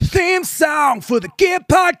theme song for the Gear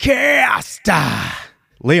Podcast.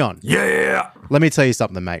 Leon. Yeah. Let me tell you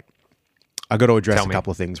something, mate. I got to address a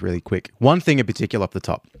couple of things really quick. One thing in particular off the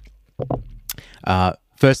top.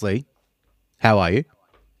 Firstly, how are you?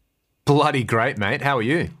 Bloody great, mate. How are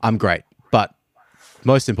you? I'm great. But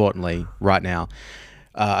most importantly, right now,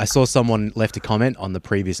 I saw someone left a comment on the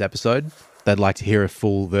previous episode. They'd like to hear a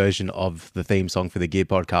full version of the theme song for the Gear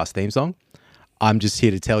Podcast theme song. I'm just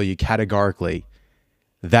here to tell you categorically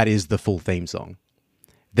that is the full theme song.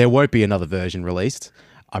 There won't be another version released.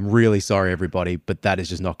 I'm really sorry, everybody, but that is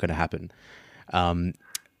just not going to happen.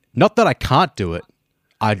 Not that I can't do it.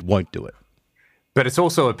 I won't do it. But it's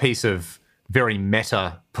also a piece of very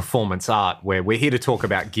meta performance art where we're here to talk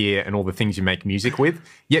about gear and all the things you make music with,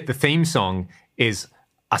 yet the theme song is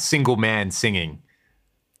a single man singing.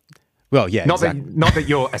 Well, yeah, not that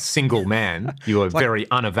you're a single man. You are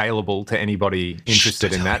very unavailable to anybody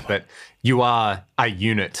interested in that, but you are a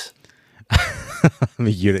unit. I'm a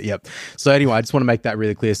unit, yep. So anyway, I just want to make that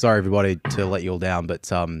really clear. Sorry, everybody, to let you all down, but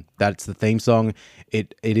that's the theme song.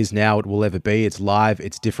 It is now, it will ever be. It's live.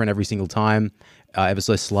 It's different every single time, ever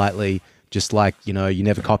so slightly. Just like, you know, you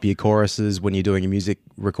never copy your choruses when you're doing a music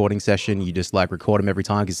recording session. You just like record them every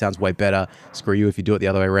time because it sounds way better. Screw you if you do it the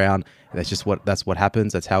other way around. That's what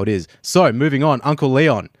happens. That's how it is. So moving on, Uncle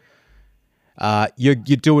Leon, you're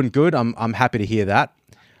doing good. I'm happy to hear that.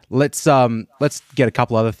 Let's get a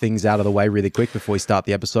couple other things out of the way really quick before we start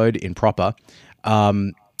the episode in proper.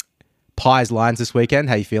 Pies Lions this weekend.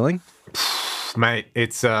 How you feeling? Mate,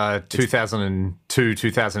 it's 2002,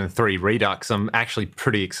 2003 Redux. I'm actually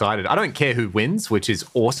pretty excited. I don't care who wins, which is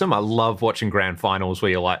awesome. I love watching grand finals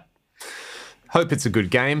where you're like, hope it's a good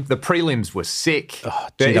game. The prelims were sick. Oh,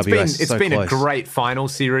 it's been a great final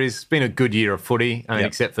series. It's been a good year of footy,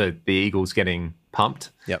 except for the Eagles getting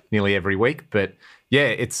pumped nearly every week. But yeah,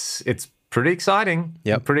 it's pretty exciting.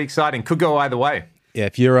 Yep. Pretty exciting. Could go either way. Yeah,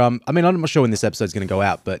 if you're, I'm not sure when this episode's going to go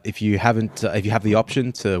out, but if you haven't, if you have the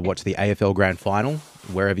option to watch the AFL Grand Final,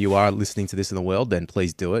 wherever you are listening to this in the world, then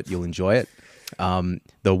please do it. You'll enjoy it.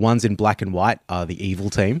 The ones in black and white are the evil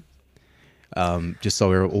team. Just so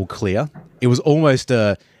we're all clear, it was almost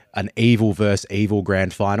an evil versus evil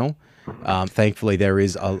Grand Final. Thankfully, there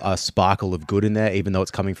is a sparkle of good in there, even though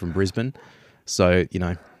it's coming from Brisbane. So you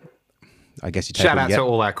know, I guess you take shout out to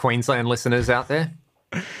all our Queensland listeners out there.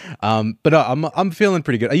 But I'm feeling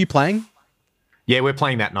pretty good. Are you playing? Yeah, we're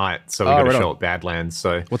playing that night, so we got a show at Badlands.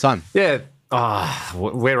 So what time? Yeah,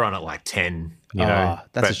 we're on at like 10. You know,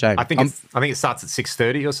 that's a shame. I think it starts at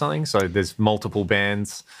 6:30 or something. So there's multiple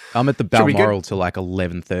bands. I'm at the Balmoral till like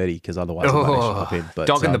 11:30 because otherwise I won't actually hop in. But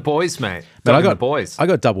dogging the boys, mate. The boys. I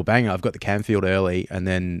got double banger. I've got the Camfield early, and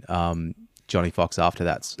then Johnny Fox after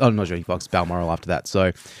that. Oh, not Johnny Fox, Balmoral after that. So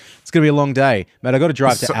it's going to be a long day. Mate, I got to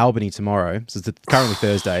drive to Albany tomorrow. So it's currently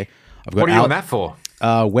Thursday. What are you on that for?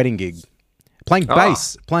 Wedding gig. Playing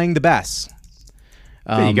bass. Playing the bass.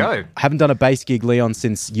 There you go. I haven't done a bass gig, Leon,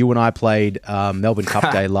 since you and I played Melbourne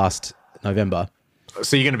Cup Day last November.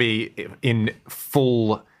 So you're going to be you're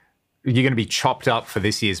going to be chopped up for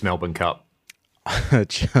this year's Melbourne Cup.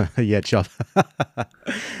 Yeah,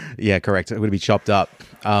 yeah, correct. I'm going to be chopped up.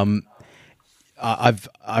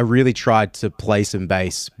 I really tried to play some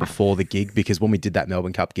bass before the gig because when we did that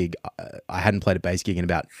Melbourne Cup gig, I hadn't played a bass gig in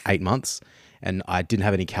about 8 months and I didn't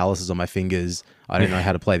have any calluses on my fingers. I didn't know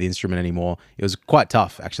how to play the instrument anymore. It was quite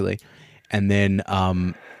tough, actually. And then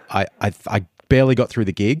I barely got through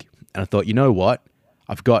the gig and I thought, you know what?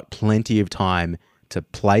 I've got plenty of time to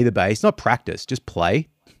play the bass, not practice, just play,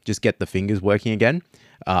 just get the fingers working again.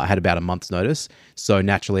 I had about a month's notice. So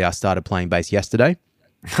naturally, I started playing bass yesterday.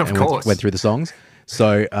 Of course. Went through the songs.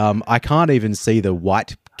 So I can't even see the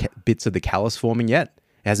white bits of the callus forming yet.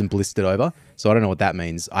 It hasn't blistered over. So I don't know what that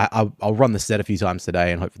means. I'll run the set a few times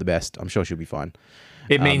today and hope for the best. I'm sure she'll be fine.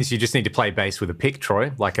 It means you just need to play bass with a pick,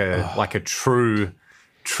 Troy, like a true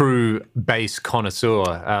bass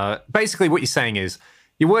connoisseur. Basically what you're saying is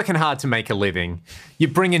you're working hard to make a living.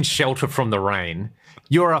 You're bringing shelter from the rain.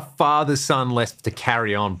 You're a father's son left to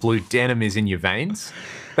carry on. Blue denim is in your veins.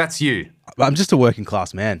 That's you. I'm just a working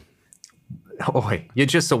class man. Oi, you're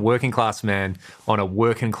just a working class man on a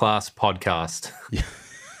working class podcast. Yeah.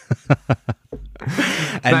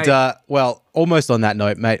 And well, almost on that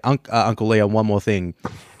note, mate, Uncle Leon, one more thing.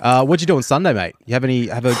 What'd you do on Sunday, mate? You have a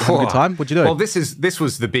good time? What'd you do? Well, this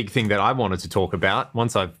was the big thing that I wanted to talk about.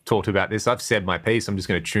 Once I've talked about this, I've said my piece. I'm just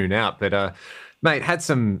going to tune out. But mate, had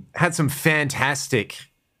some fantastic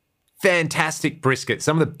brisket.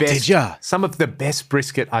 Some of the best. Did ya? Some of the best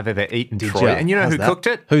brisket I've ever eaten, Troy. And you know who cooked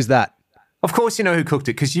it? Who's that? Of course you know who cooked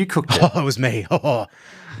it, because you cooked it. Oh, it was me. Oh,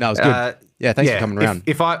 no, it was good. Yeah, thanks for coming around.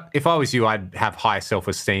 If I was you, I'd have high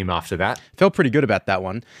self-esteem after that. Felt pretty good about that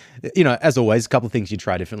one. You know, as always, a couple of things you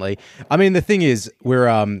try differently. I mean, the thing is, we're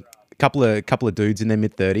a couple of dudes in their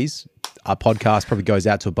mid-30s. Our podcast probably goes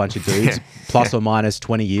out to a bunch of dudes, plus or minus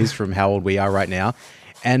 20 years from how old we are right now.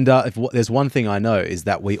 And if there's one thing I know is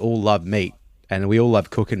that we all love meat, and we all love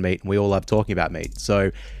cooking meat, and we all love talking about meat.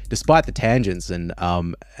 So despite the tangents and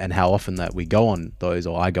how often that we go on those,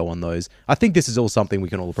 or I go on those, I think this is all something we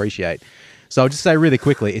can all appreciate. So I'll just say really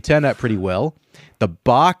quickly, it turned out pretty well. The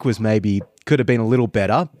bark was could have been a little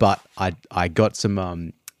better, but I got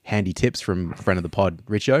some handy tips from a friend of the pod,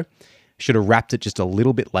 Richo. Should have wrapped it just a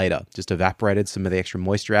little bit later, just evaporated some of the extra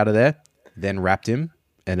moisture out of there, then wrapped him,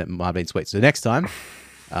 and it might have been sweet. So next time,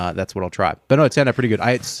 that's what I'll try. But no, it turned out pretty good.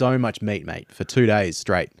 I ate so much meat, mate, for 2 days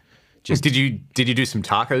straight. Did you do some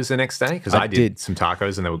tacos the next day? Because I did some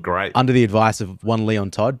tacos and they were great. Under the advice of one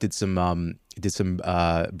Leon Todd, did some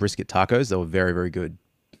brisket tacos. They were very, very good.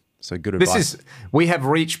 So good advice. We have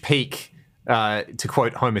reached peak. To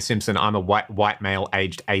quote Homer Simpson, I'm a white male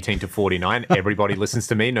aged 18 to 49. Everybody listens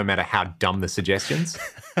to me, no matter how dumb the suggestions.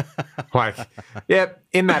 Like,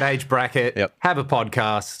 in that age bracket, have a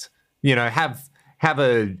podcast. You know, have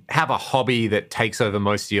a hobby that takes over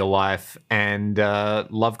most of your life, and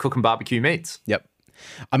love cooking barbecue meats. Yep.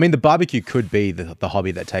 I mean, the barbecue could be the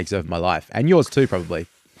hobby that takes over my life, and yours too, probably.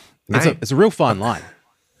 It's a real fine line.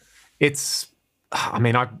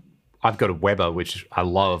 I've got a Weber, which I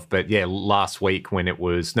love, but yeah, last weekend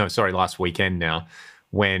now,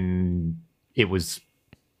 when it was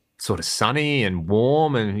sort of sunny and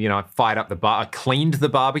warm, and I fired up I cleaned the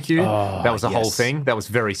barbecue. That was the whole thing. That was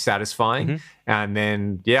very satisfying. Mm-hmm. And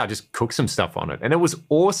then I just cooked some stuff on it, and it was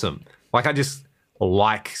awesome. Like, I just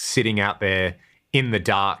like sitting out there in the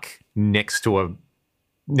dark next to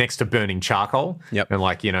burning charcoal. Yep.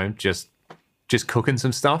 And just cooking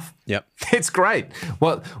some stuff. Yep. It's great.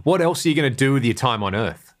 What else are you going to do with your time on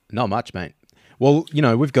Earth? Not much, mate. Well,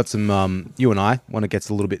 we've got some, you and I, when it gets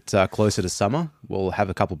a little bit closer to summer, we'll have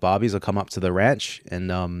a couple barbies. I'll come up to the ranch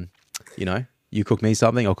and, you cook me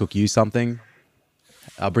something, I'll cook you something.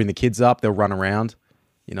 I'll bring the kids up. They'll run around,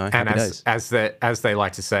 And as they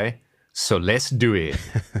like to say, so let's do it.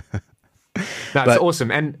 No, it's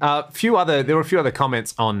awesome. And there were a few other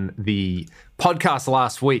comments on the podcast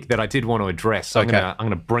last week that I did want to address. So I'm going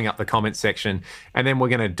to bring up the comment section, and then we're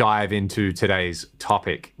going to dive into today's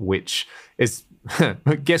topic, which is,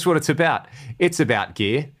 guess what it's about? It's about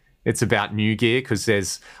gear. It's about new gear, because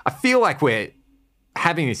I feel like we're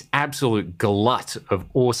having this absolute glut of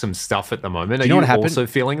awesome stuff at the moment. Are you also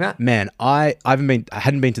feeling that? Man, I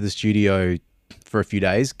hadn't been to the studio for a few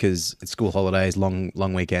days because it's school holidays, long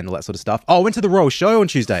weekend, all that sort of stuff. Oh, I went to the Royal Show on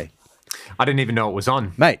Tuesday. I didn't even know it was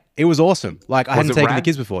on. Mate, it was awesome. Like, I hadn't taken the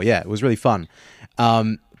kids before. Yeah, it was really fun.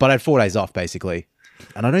 But I had 4 days off, basically.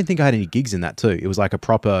 And I don't think I had any gigs in that too. It was like a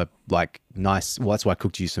proper, nice... Well, that's why I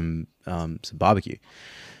cooked you some barbecue.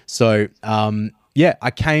 So,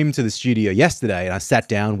 I came to the studio yesterday and I sat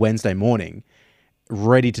down Wednesday morning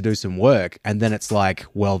ready to do some work, and then it's like,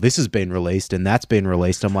 well, this has been released and that's been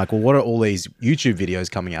released. I'm like, well, what are all these YouTube videos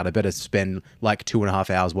coming out? I better spend 2.5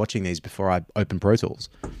 hours watching these before I open Pro Tools.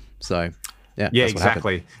 So yeah,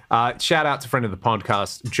 exactly. Shout out to friend of the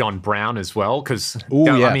podcast, John Brown, as well, because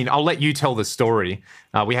I mean, I'll let you tell the story.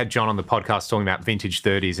 We had John on the podcast talking about vintage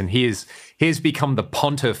 30s, and he has become the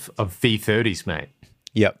pontiff of V30s, mate.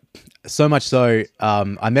 Yep. So much so,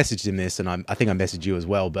 I messaged him this, and I think I messaged you as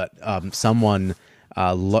well, but someone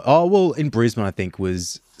in Brisbane, I think,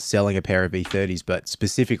 was selling a pair of V30s, but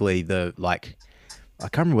specifically I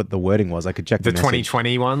can't remember what the wording was. I could check the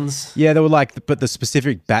 2020 ones. Yeah, they were but the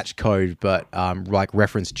specific batch code, but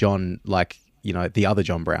referenced John, the other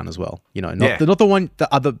John Brown as well. Not the one,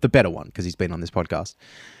 the better one, because he's been on this podcast.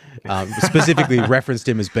 Specifically referenced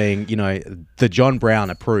him as being, the John Brown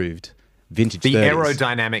approved vintage. The 30s.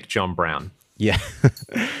 aerodynamic John Brown. Yeah.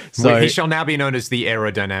 So he shall now be known as the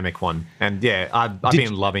aerodynamic one. And I've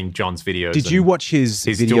been loving John's videos. Did you watch his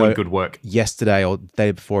video? He's doing good work. Yesterday or the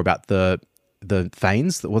day before about the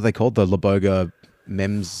Fanes? What are they called? The Laboga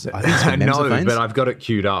Mems? I think it's Mems No, Fanes? but I've got it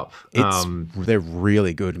queued up. They're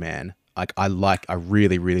really good, man. I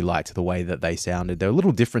really, really liked the way that they sounded. They're a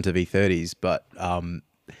little different to V30s, but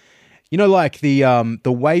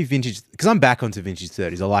the way vintage, because I'm back onto vintage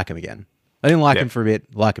 30s. I like them again. I didn't like them for a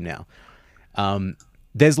bit, like them now.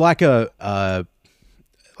 There's a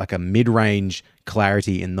mid-range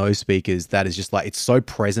clarity in those speakers that is just it's so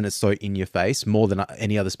present, it's so in your face more than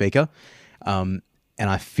any other speaker. And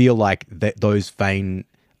I feel like those Fane,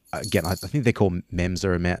 again, I think they're called Mems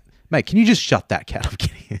or Mate, can you just shut that cat? I'm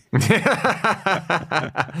kidding.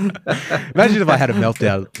 Imagine if I had a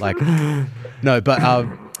meltdown. Like, no, but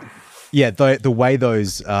yeah, the way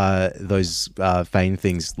those Fane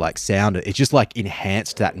things like sounded, it just like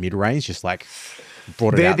enhanced that mid range, just like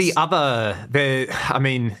brought it out. I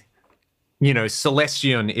mean, you know,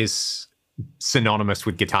 Celestion is synonymous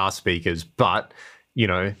with guitar speakers, but you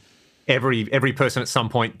know, every person at some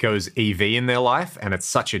point goes EV in their life, and it's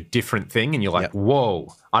such a different thing, and you're like,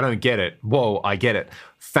 whoa, I don't get it. Whoa, I get it.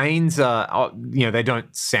 Fanes are, you know, they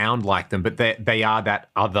don't sound like them, but they are that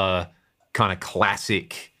other kind of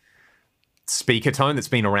classic speaker tone that's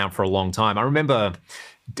been around for a long time. I remember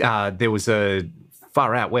there was a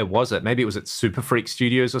far out, where was it? Maybe it was at Super Freak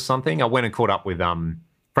Studios or something. I went and caught up with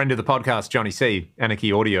friend of the podcast, Johnny C,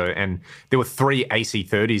 Anarchy Audio, and there were 3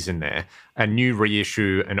 AC30s in there, a new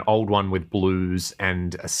reissue, an old one with blues,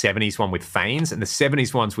 and a 70s one with Fanes, and the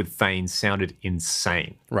 70s ones with Fanes sounded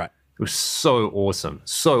insane. Right. It was so awesome,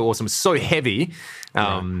 so heavy.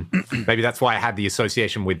 Maybe that's why I had the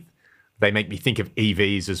association with, they make me think of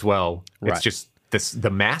EVs as well. Right. It's just the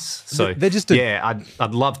mass. So they're just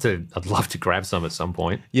I'd love to grab some at some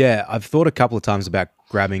point. Yeah, I've thought a couple of times about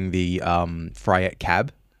grabbing the Freyet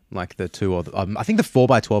cab, like the two, or I think the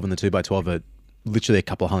 4x12 and the 2x12 are literally a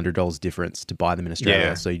couple of $100 difference to buy them in Australia.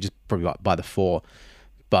 Yeah. So you just probably buy the 4.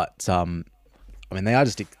 But I mean, they're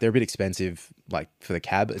a bit expensive. Like for the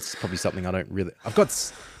cab, it's probably something I don't really. I've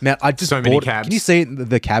got, man, I just so bought, many cabs. Can you see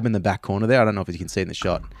the cab in the back corner there? I don't know if you can see it in the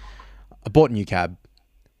shot. I bought a new cab.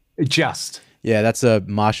 Yeah, that's a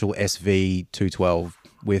Marshall SV 212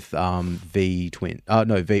 with V twin.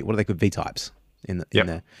 No, V. What are they called? V types in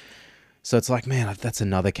there. So it's like, man, that's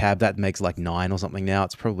another cab that makes like 9 or something now.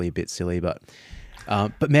 It's probably a bit silly, but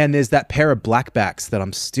man, there's that pair of blackbacks that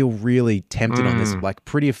I'm still really tempted on. This, like,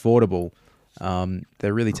 pretty affordable.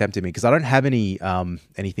 They're really tempting me because I don't have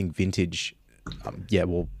anything vintage.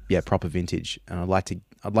 Proper vintage, and I'd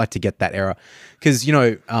like to get that era, because you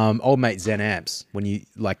know, old mate Zen Amps, when you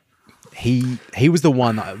like. He was the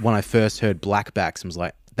one that, when I first heard blackbacks, I was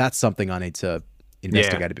like, that's something I need to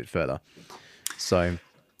investigate a bit further. So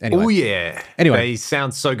anyway. Oh yeah. Anyway. They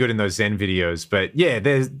sound so good in those Zen videos. But yeah,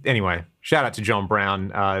 shout out to John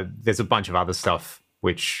Brown. There's a bunch of other stuff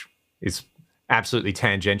which is absolutely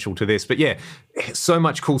tangential to this. But yeah, so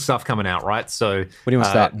much cool stuff coming out, right? So where do you want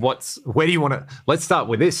to start? Where do you want to let's start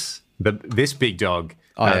with this big dog.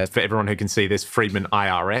 For everyone who can see this, Friedman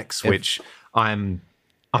IRX, which I'm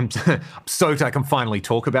stoked I can finally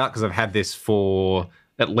talk about, because I've had this for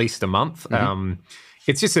at least a month.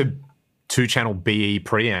 It's just a 2-channel BE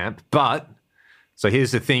preamp, but so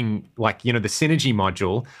here's the thing, like, you know, the Synergy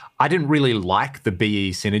module, I didn't really like the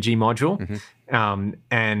BE Synergy module.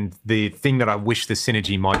 And the thing that I wish the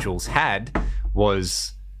Synergy modules had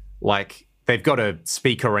was, like, they've got a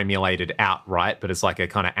speaker emulated out, right? But it's like a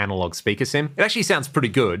kind of analog speaker sim. It actually sounds pretty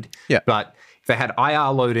good. Yeah. But if they had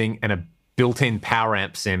IR loading and a built-in power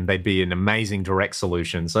amp sim, they'd be an amazing direct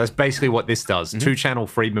solution. So that's basically what this does. 2-channel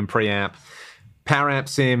Friedman preamp, power amp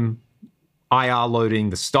sim, IR loading.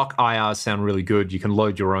 The stock IRs sound really good. You can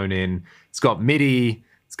load your own in. It's got MIDI.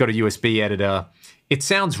 It's got a USB editor. It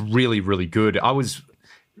sounds really, really good.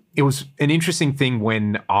 It was an interesting thing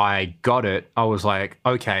when I got it. I was like,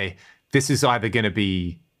 okay, this is either going to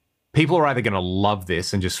be, people are either going to love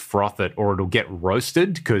this and just froth it, or it'll get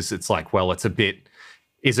roasted, because it's like, well, it's a bit,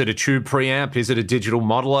 is it a tube preamp? Is it a digital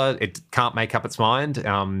modeler? It can't make up its mind.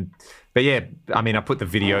 But yeah, I mean, I put the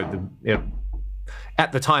video,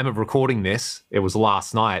 at the time of recording this, it was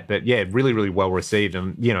last night, but yeah, really, really well received.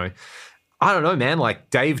 And, you know, I don't know, man, like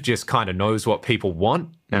Dave just kind of knows what people want,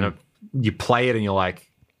 and you play it and you're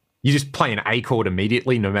like, you just play an A chord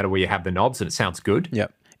immediately, no matter where you have the knobs, and it sounds good.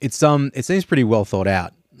 Yep. It seems pretty well thought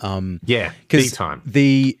out. Yeah, big time.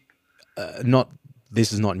 This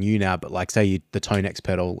is not new now, but like, say the Tonex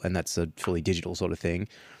pedal, and that's a fully digital sort of thing.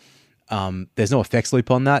 There's no effects loop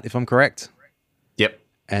on that, if I'm correct. Yep.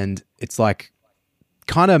 And it's like,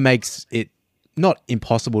 kind of makes it not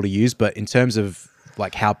impossible to use, but in terms of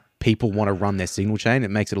like how people want to run their signal chain, it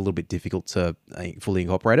makes it a little bit difficult to fully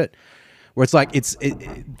incorporate it. Where it's like,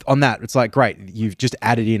 on that, it's like, great, you've just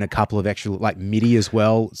added in a couple of extra, like, MIDI as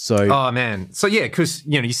well. So, oh man, so yeah, because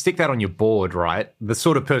you know, you stick that on your board, right? The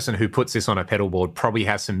sort of person who puts this on a pedal board probably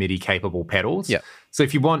has some MIDI capable pedals. Yeah. So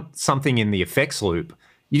if you want something in the effects loop,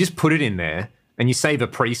 you just put it in there and you save a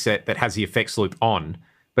preset that has the effects loop on.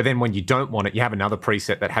 But then when you don't want it, you have another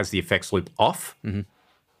preset that has the effects loop off.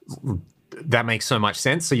 That makes so much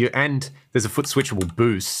sense. So and there's a foot switchable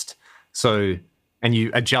boost. So and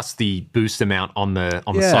you adjust the boost amount on the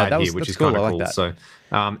Yeah, side here, which is cool. kind I of like cool. that.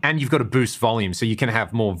 So, and you've got a boost volume, so you can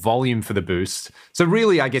have more volume for the boost. So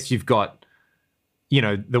really, I guess you've got,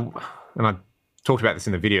 and I talked about this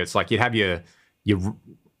in the video. It's like you'd have your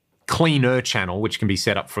cleaner channel, which can be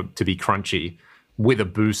set up to be crunchy with a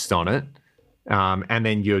boost on it, and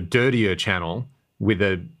then your dirtier channel with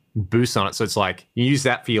a boost on it. So it's like you use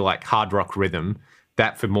that for your like hard rock rhythm,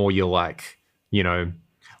 that for more your like,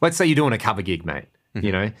 let's say you're doing a cover gig, mate.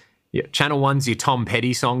 Yeah, channel 1's your Tom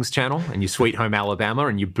Petty songs channel and your Sweet Home Alabama,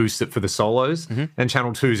 and you boost it for the solos. And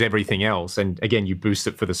channel 2's everything else, and again you boost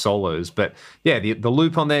it for the solos. But yeah, the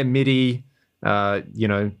loop on there, MIDI. I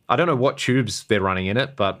don't know what tubes they're running in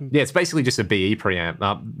it, but yeah, it's basically just a BE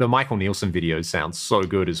preamp. The Michael Nielsen videos sound so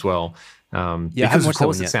good as well. Because of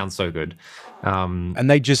course it sounds so good. And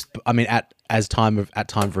they just, at time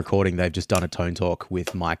of recording, they've just done a tone talk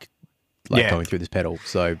with Mike, going through this pedal.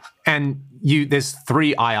 So, and there's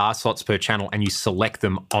 3 IR slots per channel, and you select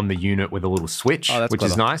them on the unit with a little switch, which clever.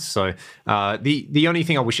 Is nice. So, the only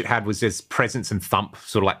thing I wish it had was there's presence and thump,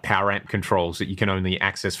 sort of like power amp controls that you can only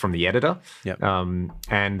access from the editor. Yep.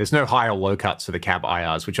 And there's no high or low cuts for the cab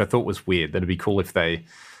IRs, which I thought was weird. That'd be cool if they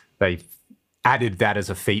added that as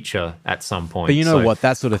a feature at some point. But you know what?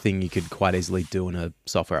 That sort of thing you could quite easily do in a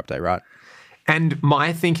software update, right? And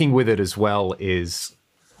my thinking with it as well is,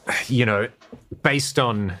 based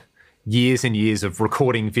on years and years of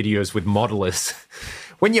recording videos with modelers,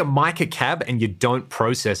 when you mic a cab and you don't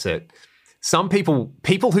process it, some people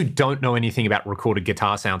who don't know anything about recorded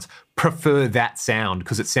guitar sounds prefer that sound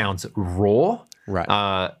because it sounds raw.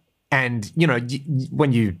 Right. And,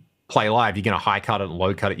 when you play live, you're going to high cut it and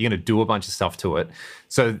low cut it. You're going to do a bunch of stuff to it.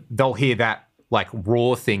 So they'll hear that like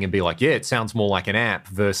raw thing and be like, yeah, it sounds more like an amp,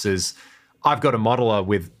 versus I've got a modeler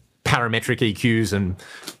with parametric EQs and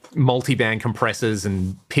multi-band compressors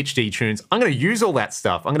and pitch detunes. I'm going to use all that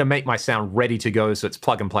stuff. I'm going to make my sound ready to go so it's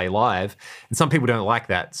plug and play live. And some people don't like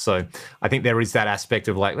that. So I think there is that aspect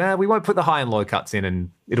of like, we won't put the high and low cuts in and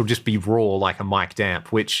it'll just be raw like a mic'd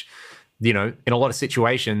amp, which, in a lot of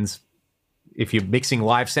situations, if you're mixing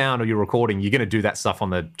live sound or you're recording, you're going to do that stuff on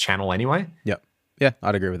the channel anyway. Yep. Yeah,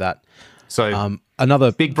 I'd agree with that. So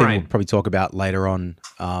another big thing brain. we'll probably talk about later on,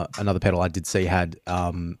 another pedal I did see had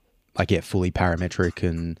fully parametric,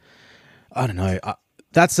 and I don't know.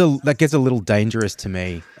 That gets a little dangerous to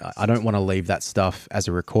me. I don't want to leave that stuff as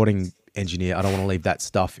a recording engineer. I don't want to leave that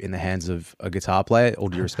stuff in the hands of a guitar player, all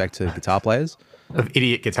due respect to guitar players. Of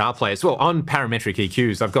idiot guitar players. Well, on parametric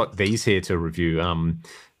EQs, I've got these here to review,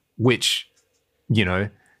 which,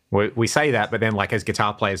 we say that, but then like as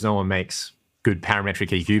guitar players, no one makes good parametric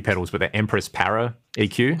EQ pedals, but the Empress Para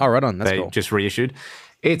EQ. Oh, right on. That's they cool. just reissued.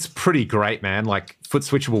 It's pretty great, man. Like foot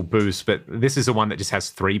switchable boost, but this is the one that just has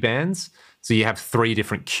 3 bands. So you have 3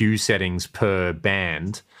 different Q settings per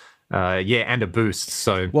band. And a boost.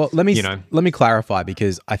 So, well, let me clarify,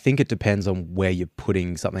 because I think it depends on where you're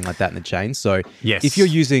putting something like that in the chain. So yes. If you're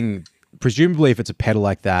using, presumably if it's a pedal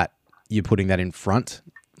like that, you're putting that in front,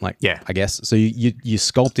 I guess. So you're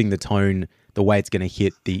sculpting the tone the way it's going to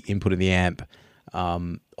hit the input of the amp,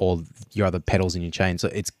 or your other pedals in your chain. So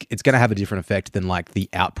it's going to have a different effect than like the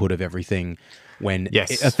output of everything when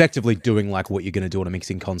effectively doing like what you're going to do on a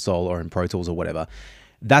mixing console or in Pro Tools or whatever.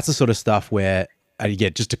 That's the sort of stuff where,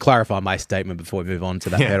 just to clarify my statement before we move on to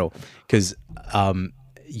that pedal, because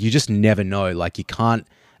you just never know. Like you can't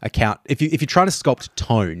account if you're trying to sculpt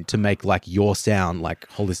tone to make like your sound like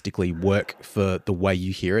holistically work for the way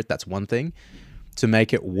you hear it. That's one thing. To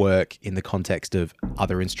make it work in the context of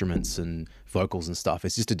other instruments and vocals and stuff,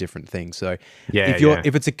 it's just a different thing. So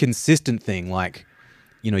if it's a consistent thing, like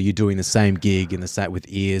you're doing the same gig in the set with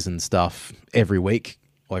ears and stuff every week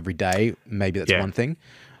or every day, maybe that's one thing.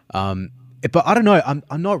 But I don't know.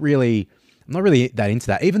 I'm not really that into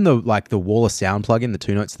that. Even though like the Wall of Sound plugin, the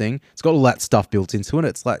 2 Notes thing, it's got all that stuff built into it.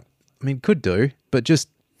 It's like, could do, but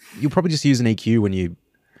you'll probably just use an EQ when you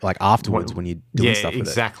like afterwards when you're doing stuff with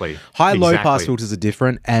exactly. it. High low pass filters are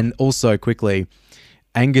different, and also quickly,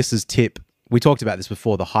 Angus's tip. We talked about this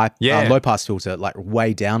before. The low pass filter, like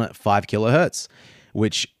way down at 5 kilohertz,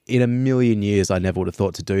 which in a million years I never would have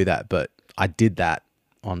thought to do that, but I did that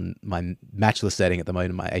on my matchless setting at the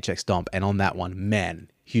moment, my HX Stomp, and on that one, man,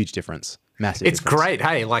 huge difference, massive. It's great.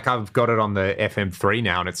 Hey, like I've got it on the FM3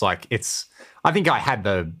 now, and it's like I think I had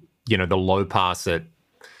the low pass at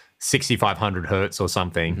 6,500 hertz or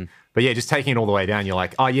something, but just taking it all the way down, you're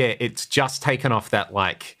like, oh yeah, it's just taken off that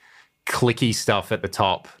like clicky stuff at the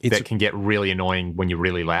top that can get really annoying when you're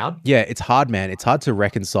really loud. Yeah, it's hard, man. It's hard to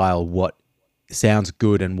reconcile what sounds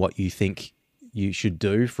good and what you think you should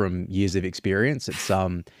do from years of experience.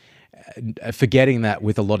 forgetting that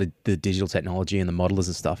with a lot of the digital technology and the modelers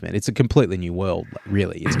and stuff, man, it's a completely new world. Like,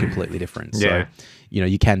 really, it's completely different. Yeah. So,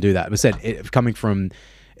 you can do that. But coming from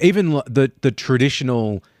even the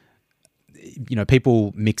traditional,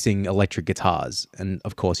 people mixing electric guitars, and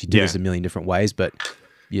of course you do this a million different ways, but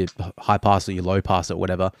you high pass or you low pass it,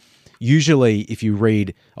 whatever. Usually, if you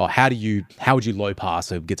read, how would you low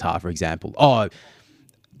pass a guitar, for example?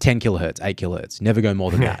 10 kilohertz, 8 kilohertz, never go more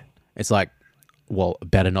than that. It's like, well,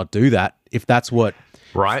 better not do that if that's what.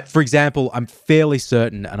 Right. For example, I'm fairly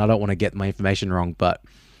certain, and I don't want to get my information wrong, but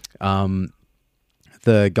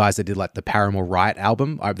the guys that did like the Paramore Riot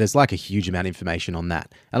album, there's like a huge amount of information on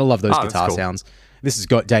that, and I love those guitar cool. sounds. This is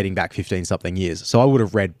dating back 15 something years, so I would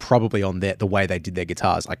have read probably on the way they did their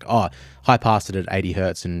guitars, like high passed it at 80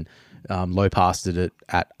 hertz and low passed it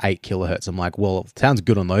at 8 kilohertz. I'm like, well, it sounds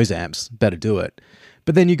good on those amps, better do it.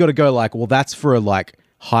 But then you got to go like, well, that's for a like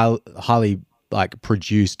highly like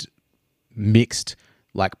produced, mixed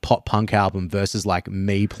like pop punk album versus like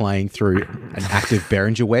me playing through an active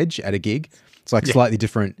Behringer wedge at a gig. It's like slightly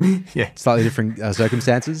different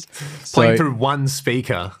circumstances. Playing through one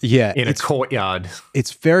speaker in a courtyard.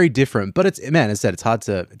 It's very different, but as I said, it's hard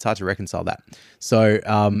to reconcile that. So,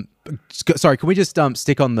 sorry, can we just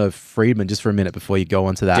stick on the Friedman just for a minute before you go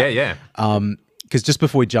on to that? Yeah. Because just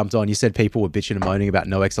before we jumped on, you said people were bitching and moaning about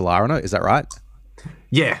no XLR on it. Is that right?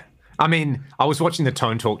 Yeah. I mean, I was watching the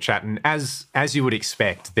Tone Talk chat, and as you would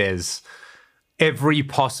expect, there's every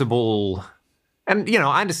possible... And,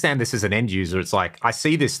 I understand this as an end user. It's like, I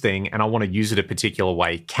see this thing and I want to use it a particular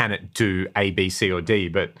way. Can it do A, B, C, or D?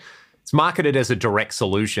 But it's marketed as a direct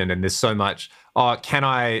solution, and there's so much, how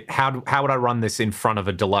would I run this in front of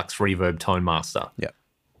a deluxe reverb tone master? Yeah.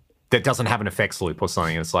 That doesn't have an effects loop or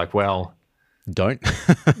something. It's like, well... Don't.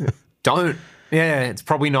 Don't. Yeah, it's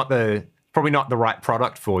probably not the right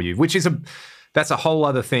product for you, that's a whole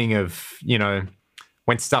other thing of,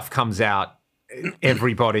 when stuff comes out,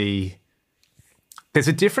 everybody... There's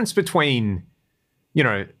a difference between,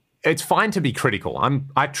 it's fine to be critical.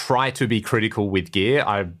 I try to be critical with gear.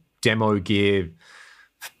 I demo gear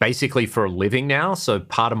basically for a living now. So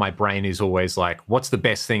part of my brain is always like, what's the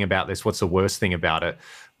best thing about this? What's the worst thing about it?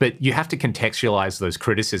 But you have to contextualize those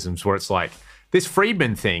criticisms where it's like, this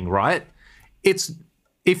Friedman thing, right?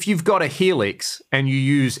 If you've got a Helix and you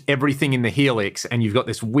use everything in the Helix and you've got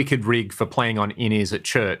this wicked rig for playing on in-ears at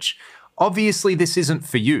church, obviously this isn't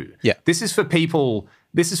for you. Yeah. This is for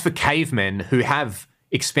cavemen who have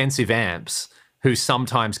expensive amps, who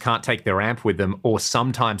sometimes can't take their amp with them or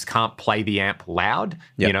sometimes can't play the amp loud.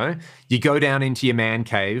 Yep. You go down into your man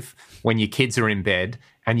cave when your kids are in bed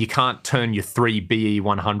and you can't turn your 3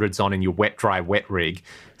 BE100s on in your wet rig.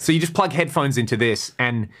 So you just plug headphones into this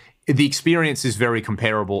and the experience is very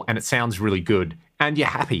comparable and it sounds really good and you're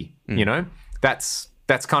happy, That's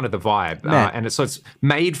kind of the vibe. And it's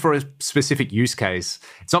made for a specific use case.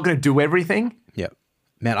 It's not going to do everything. Yeah.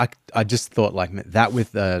 Man, I just thought like that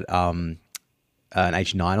with an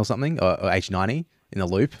H9 or something, or H90 in the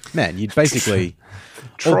loop. Man, you'd basically...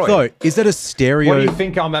 Troy, although, is it a stereo... What do you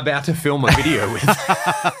think I'm about to film a video with?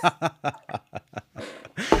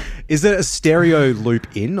 Is it a stereo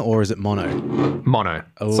loop in or is it mono? Mono.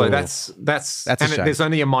 Oh. So that's a shame. There's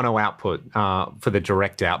only a mono output for the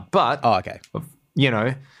direct out. But, okay.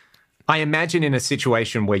 I imagine in a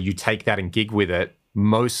situation where you take that and gig with it,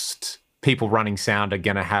 most people running sound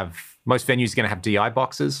most venues are going to have DI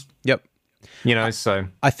boxes. Yep. So...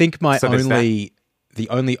 I think the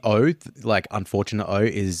only unfortunate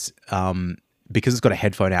is because it's got a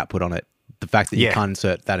headphone output on it, the fact that you can't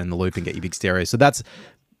insert that in the loop and get your big stereo. So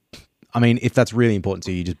if that's really important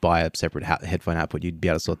to you, just buy a separate headphone output. You'd be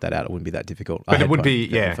able to sort that out. It wouldn't be that difficult. But it would be,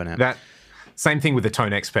 that same thing with the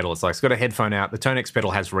Tone X pedal. It's like, it's got a headphone out. The Tone X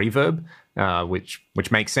pedal has reverb,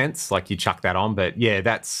 which makes sense. Like you chuck that on, but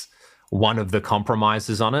that's one of the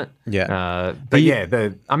compromises on it. Yeah. With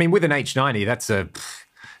an H90,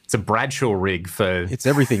 it's a Bradshaw rig for... It's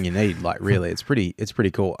everything you need. Like really, it's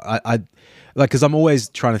pretty cool. I because I'm always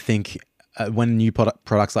trying to think when new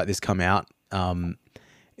products like this come out,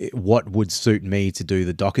 what would suit me to do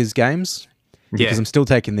the Dockers games. Because I'm still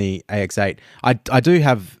taking the AX8. I do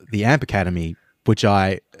have the Amp Academy, which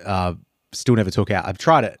I still never took out. I've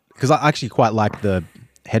tried it because I actually quite like the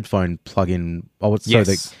headphone plug-in. What's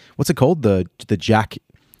it called? The jack.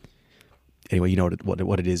 Anyway, you know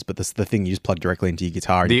what it is, but the thing you just plug directly into your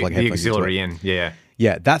guitar and you plug headphones into it. The auxiliary in,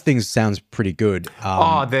 Yeah, that thing sounds pretty good.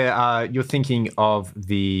 You're thinking of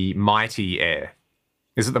the Mighty Air.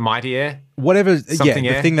 Is it the Mighty Air? Whatever. Something the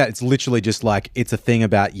Air? thing that it's literally just like, it's a thing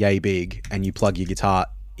about yay big and you plug your guitar,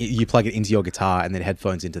 you plug it into your guitar and then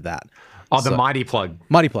headphones into that. The Mighty Plug.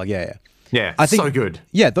 Mighty Plug, yeah. Yeah, I think so good.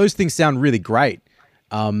 Yeah, those things sound really great.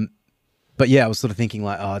 But yeah, I was sort of thinking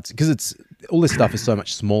like, oh, it's because it's all this stuff is so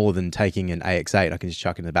much smaller than taking an AX8. I can just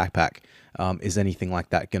chuck in the backpack. Is anything like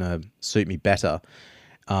that gonna suit me better?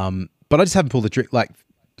 But I just haven't pulled the trick. Like,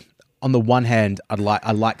 on the one hand, I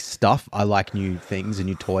like stuff. I like new things and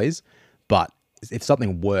new toys. But if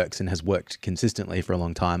something works and has worked consistently for a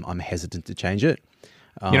long time, I'm hesitant to change it.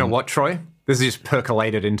 You know what, Troy? This has just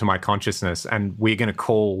percolated into my consciousness, and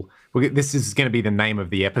this is going to be the name of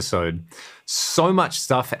the episode. So much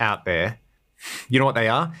stuff out there. You know what they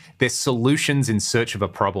are? They're solutions in search of a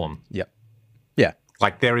problem. Yep. Yeah.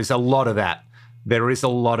 Like, there is a lot of that.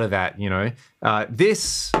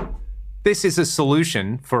 This is a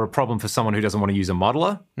solution for a problem for someone who doesn't want to use a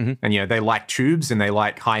modeler, and they like tubes and they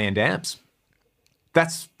like high-end amps.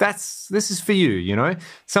 This is for you.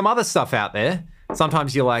 Some other stuff out there.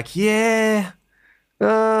 Sometimes you're like, yeah,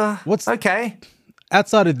 what's okay?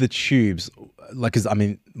 Outside of the tubes, like, 'cause I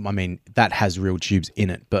mean, that has real tubes in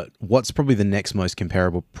it, but what's probably the next most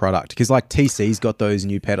comparable product? Because like TC's got those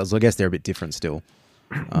new pedals. I guess they're a bit different still.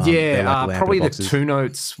 They're like probably the boxes. 2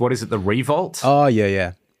 Notes. What is it? The Revolt? Oh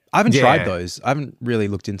yeah. I haven't tried those. I haven't really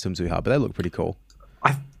looked into them too hard, but they look pretty cool.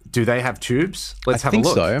 Do they have tubes? Let's have a look. I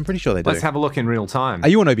think so. I'm pretty sure they do. Let's have a look in real time. Are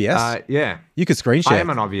you on OBS? Yeah. You could screen share. I am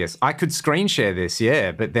on OBS. I could screen share this,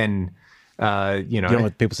 yeah, but then, You don't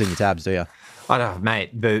want people seeing your tabs, do you? I don't know,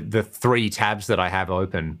 mate, the 3 tabs that I have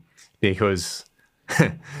open, because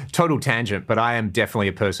total tangent, but I am definitely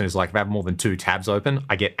a person who's like, if I have more than 2 tabs open,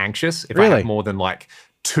 I get anxious. If I have more than like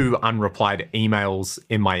 2 unreplied emails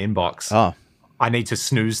in my inbox, I need to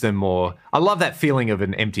snooze them more. I love that feeling of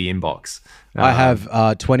an empty inbox. I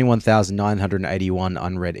have 21,981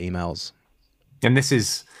 unread emails. And this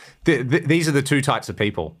is these are the 2 types of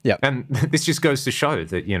people. Yeah. And this just goes to show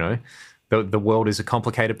that, the world is a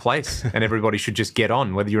complicated place and everybody should just get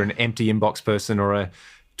on, whether you're an empty inbox person or a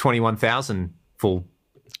 21,000 full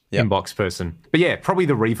inbox person. But yeah, probably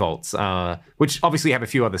the Revolts, which obviously have a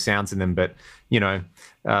few other sounds in them, but,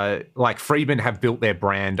 like Friedman have built their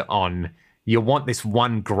brand on, you want this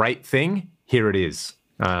one great thing, here it is.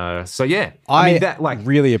 So yeah, I mean, that, like,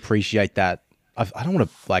 really appreciate that. I don't want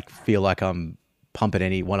to feel like I'm pumping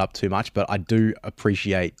anyone up too much, but I do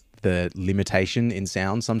appreciate the limitation in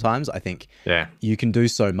sound sometimes. I think you can do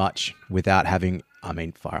so much without having,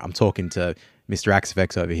 I'm talking to Mr.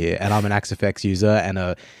 Axifx over here, and I'm an Axifx user and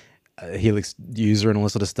a Helix user and all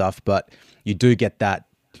this sort of stuff, but you do get that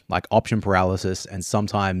like option paralysis, and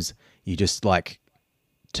sometimes you just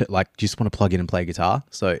just want to plug in and play guitar.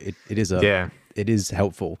 So it is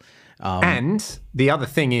helpful. And the other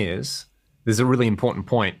thing is, there's a really important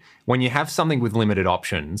point. When you have something with limited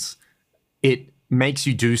options, it makes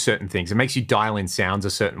you do certain things. It makes you dial in sounds a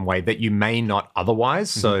certain way that you may not otherwise.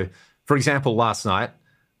 So, for example, last night,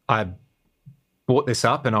 I brought this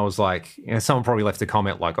up and I was like, someone probably left a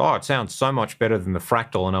comment like, oh, it sounds so much better than the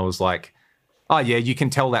Fractal. And I was like, oh, yeah, you can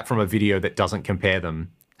tell that from a video that doesn't compare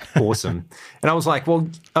them. Awesome. And I was like, well,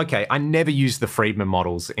 okay, I never use the Friedman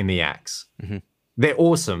models in the Axe. They're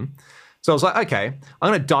awesome. So I was like, okay, I'm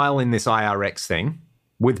going to dial in this IRX thing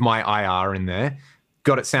with my IR in there.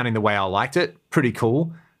 Got it sounding the way I liked it. Pretty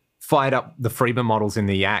cool. Fired up the Friedman models in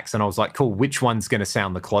the Axe, and I was like, cool, which one's going to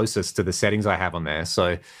sound the closest to the settings I have on there?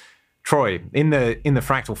 So, Troy, in the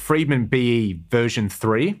Fractal Friedman BE version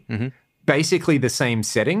 3, basically the same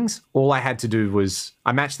settings. All I had to do was,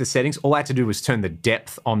 I matched the settings. All I had to do was turn the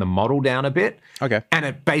depth on the model down a bit. Okay. And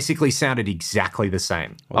it basically sounded exactly the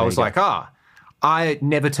same. Well, I was like, I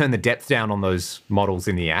never turn the depth down on those models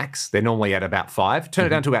in the Axe. They're normally at about 5. Turn it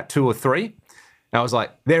down to about 2 or 3. And I was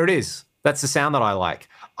like, there it is. That's the sound that I like.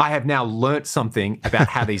 I have now learnt something about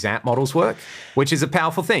how these amp models work, which is a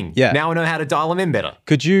powerful thing. Yeah. Now I know how to dial them in better.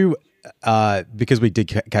 Could you, because we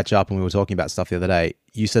did catch up and we were talking about stuff the other day,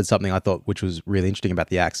 you said something I thought which was really interesting about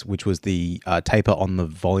the Axe, which was the taper on the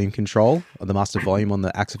volume control, or the master volume on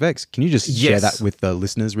the Axe FX. Can you just share that with the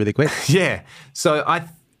listeners really quick? Yeah. So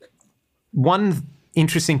one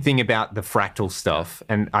interesting thing about the Fractal stuff,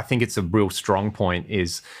 and I think it's a real strong point,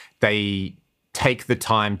 is they take the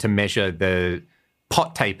time to measure the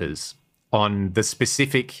pot tapers on the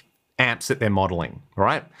specific amps that they're modeling,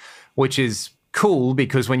 right? Which is cool,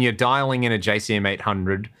 because when you're dialing in a JCM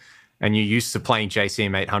 800 and you're used to playing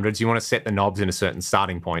JCM 800s, you want to set the knobs in a certain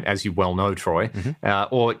starting point, as you well know, Troy.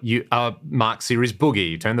 Or you Mark Series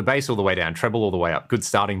Boogie, you turn the bass all the way down, treble all the way up, good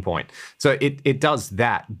starting point. So it does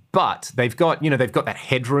that, but they've got that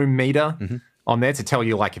headroom meter on there to tell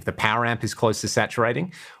you like if the power amp is close to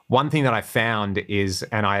saturating. One thing that I found is,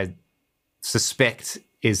 and I suspect,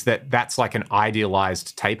 is that that's like an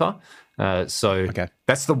idealized taper. So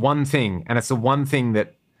that's the one thing, and it's the one thing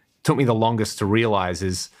that took me the longest to realize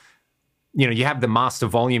is, you have the master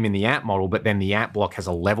volume in the amp model, but then the amp block has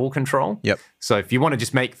a level control. Yep. So if you want to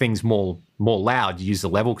just make things more loud, you use the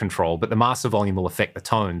level control, but the master volume will affect the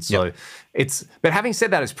tone. So but having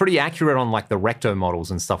said that, it's pretty accurate on like the recto models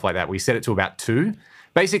and stuff like that. We set it to about 2.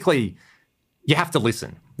 Basically, you have to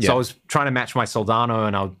listen. Yeah. So I was trying to match my Soldano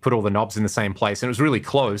and I would put all the knobs in the same place and it was really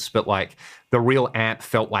close, but like the real amp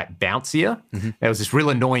felt like bouncier. There was this real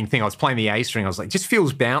annoying thing. I was playing the A string. I was like, it just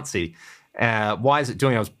feels bouncy. Why is it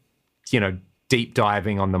doing? I was deep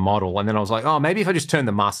diving on the model. And then I was like, oh, maybe if I just turn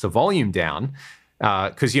the master volume down,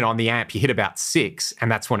 because, on the amp, you hit about 6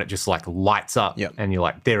 and that's when it just like lights up and you're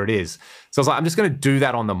like, there it is. So I was like, I'm just going to do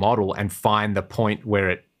that on the model and find the point where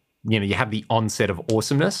it, you have the onset of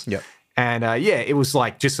awesomeness. Yep. And it was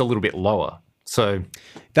like just a little bit lower. So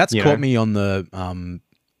that's caught me on the,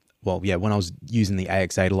 when I was using the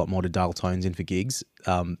AX8 a lot more to dial tones in for gigs,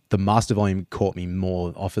 the master volume caught me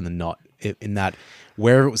more often than not in that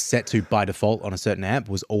wherever it was set to by default on a certain amp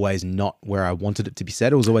was always not where I wanted it to be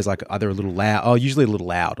set. It was always like either a little loud, usually a little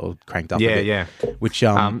loud or cranked up a bit. Which,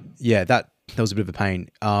 that was a bit of a pain.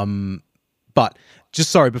 But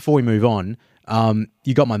just sorry, before we move on,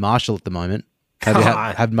 you got my Marshall at the moment. Have you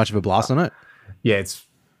had much of a blast on it? Yeah, it's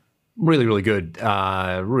really, really good.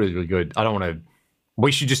 Really, really good. I don't want to...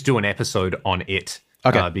 We should just do an episode on it.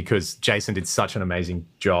 Okay. Because Jason did such an amazing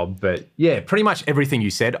job. But yeah, pretty much everything you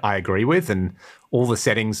said, I agree with. And all the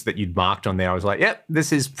settings that you'd marked on there, I was like, yep,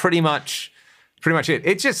 this is pretty much it.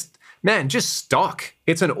 It just, man, just stock.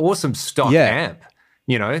 It's an awesome stock amp.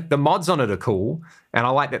 The mods on it are cool. And I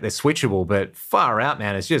like that they're switchable, but far out,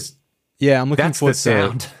 man, it's just... Yeah, I'm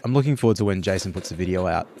looking forward to when Jason puts a video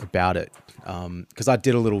out about it. Because I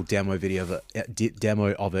did a little demo video of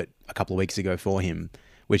it a couple of weeks ago for him,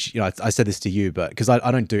 which, I said this to you, but because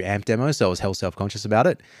I don't do amp demos, so I was hell self-conscious about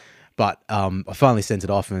it. But I finally sent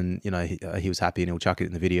it off and, he was happy and he'll chuck it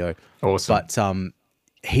in the video. Awesome.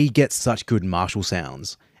 But he gets such good Marshall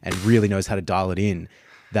sounds and really knows how to dial it in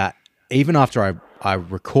that even after I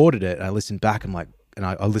recorded it and I listened back, I'm like, and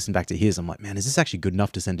I listened back to his, I'm like, man, is this actually good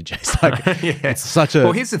enough to send to Jason? Like, it's such a...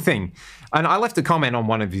 Well, here's the thing. And I left a comment on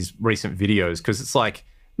one of his recent videos because it's like,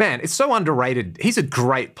 man, it's so underrated. He's a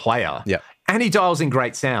great player. Yeah. And he dials in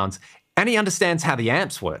great sounds. And he understands how the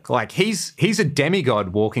amps work. Like, he's a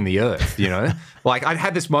demigod walking the earth, Like, I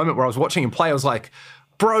had this moment where I was watching him play. I was like,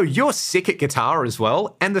 bro, you're sick at guitar as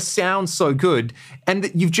well. And the sound's so good. And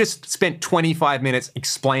you've just spent 25 minutes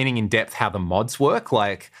explaining in depth how the mods work.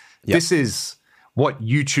 Like, this is... what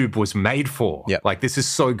YouTube was made for. Like, this is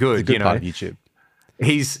so good. It's a good part of YouTube.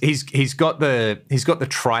 He's got the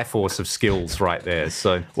Triforce of skills right there.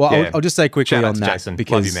 So I'll just say quickly on that, Jason.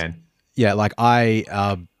 because Love you, man. Yeah, like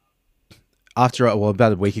about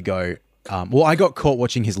a week ago, I got caught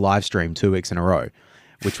watching his live stream 2 weeks in a row,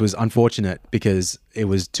 which was unfortunate because it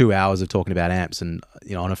was 2 hours of talking about amps and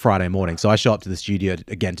on a Friday morning. So I show up to the studio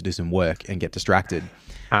again to do some work and get distracted.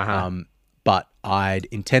 But I'd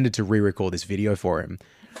intended to re-record this video for him,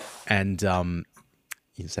 and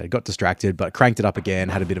I got distracted, but cranked it up again,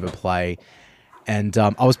 had a bit of a play, and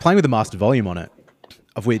I was playing with the master volume on it,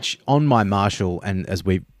 of which on my Marshall, and as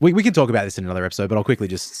we can talk about this in another episode, but I'll quickly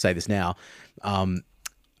just say this now. On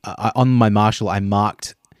my Marshall, I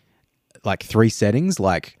marked like 3 settings,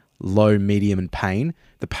 like low, medium, and pain.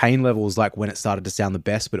 The pain level was like when it started to sound the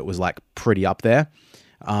best, but it was like pretty up there.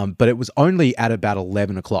 But it was only at about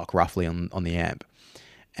 11 o'clock roughly on the amp.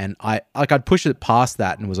 And I'd push it past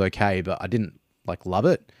that and was okay, but I didn't like love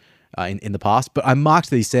it in the past. But I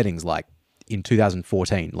marked these settings like in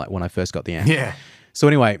 2014, like when I first got the amp. Yeah. So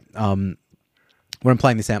anyway, when I'm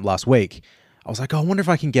playing this amp last week, I was like, I wonder if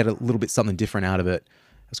I can get a little bit something different out of it.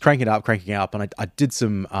 I was cranking it up, and I did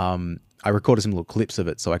some, I recorded some little clips of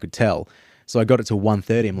it so I could tell. So I got it to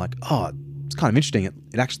 130. I'm like, oh, it's kind of interesting.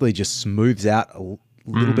 It actually just smooths out a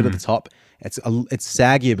little bit at the top. It's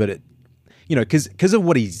saggier, but it, because of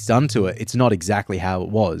what he's done to it, it's not exactly how it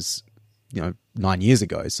was, 9 years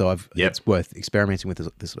ago. So it's worth experimenting with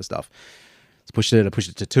this sort of stuff. So I pushed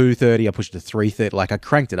it to 230. I pushed it to 330. Like, I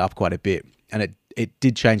cranked it up quite a bit, and it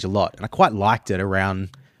did change a lot. And I quite liked it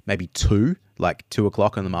around maybe 2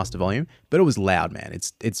 o'clock on the master volume, but it was loud, man.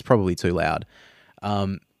 It's probably too loud.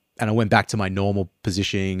 And I went back to my normal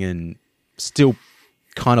positioning and still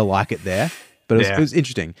kind of like it there. But it was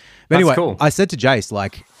interesting. But anyway, cool. I said to Jace,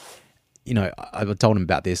 like, I told him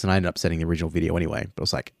about this, and I ended up sending the original video anyway. But I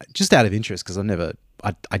was like, just out of interest, because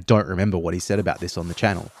I don't remember what he said about this on the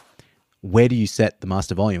channel. Where do you set the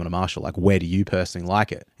master volume on a Marshall? Like, where do you personally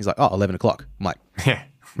like it? He's like, 11 o'clock. I'm like,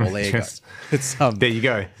 well, there you go. It's there you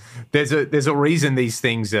go. There's a reason these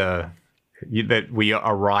things are that we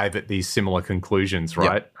arrive at these similar conclusions,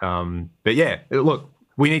 right? But yeah, look,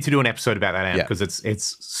 we need to do an episode about that amp because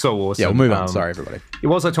it's so awesome. Yeah, we'll move on. Sorry, everybody.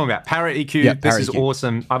 What was I talking about? Parrot EQ. Yeah, this Parrot is EQ.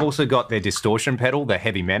 awesome. I've also got their distortion pedal, the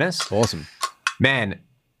Heavy Menace. Awesome. Man,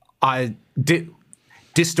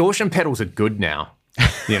 distortion pedals are good now.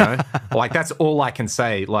 You know, like that's all I can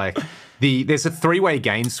say. Like there's a 3-way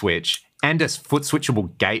gain switch and a foot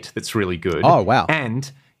switchable gate that's really good. Oh, wow. And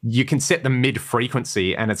you can set the mid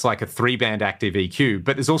frequency and it's like a 3-band active EQ,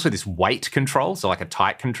 but there's also this weight control, so like a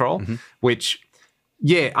tight control, which,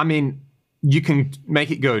 yeah, I mean, you can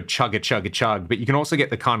make it go chug a chug a chug, but you can also get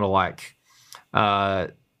the kind of like,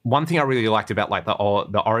 one thing I really liked about like the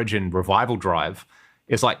Origin Revival Drive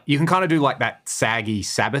is like you can kind of do like that saggy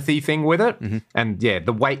Sabbathy thing with it. And yeah,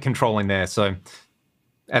 the weight control in there. So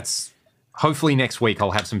that's hopefully next week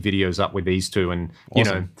I'll have some videos up with these two. And, you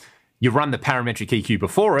know, you run the parametric EQ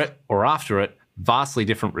before it or after it, vastly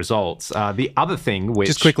different results. The other thing which...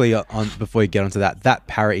 Just quickly before you get onto that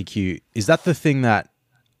Parrot EQ, is that the thing that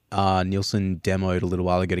Nielsen demoed a little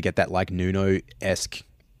while ago to get that like Nuno-esque?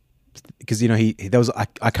 Because, you know, there was I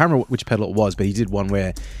can't remember which pedal it was, but he did one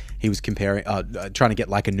where he was comparing, trying to get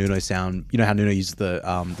like a Nuno sound. You know how Nuno used the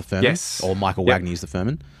Furman? Yes. Or Michael Wagner used the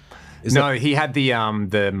Furman? He had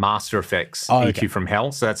the Master Effects EQ from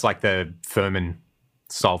Hell. So that's like the Furman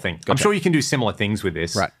style thing. I'm sure you can do similar things with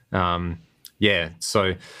this. Right. Yeah,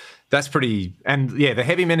 so that's pretty... And yeah, the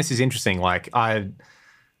Heavy Menace is interesting. Like I'm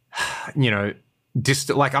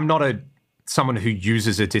not someone who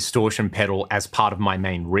uses a distortion pedal as part of my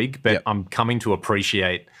main rig, but I'm coming to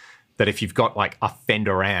appreciate that if you've got like a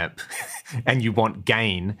Fender amp and you want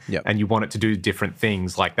gain and you want it to do different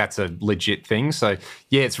things, like that's a legit thing. So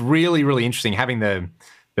yeah, it's really, really interesting having the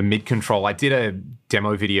mid control. I did a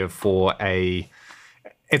demo video for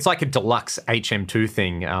it's like a deluxe HM2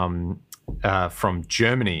 thing from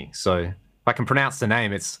Germany. So if I can pronounce the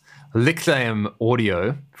name, it's Lichtheim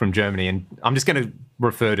Audio from Germany. And I'm just going to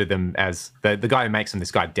refer to them as the guy who makes them,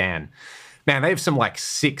 this guy, Dan. Man, they have some like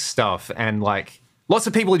sick stuff. And like lots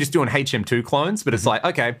of people are just doing HM2 clones, but it's like,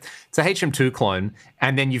 okay, it's a HM2 clone.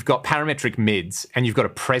 And then you've got parametric mids and you've got a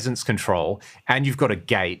presence control and you've got a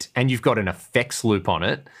gate and you've got an effects loop on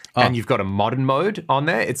it and you've got a modern mode on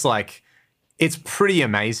there. It's like, it's pretty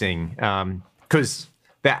amazing because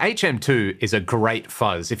the HM2 is a great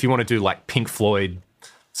fuzz. If you want to do like Pink Floyd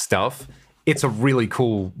stuff, it's a really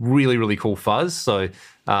cool, really, really cool fuzz. So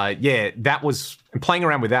yeah, that was playing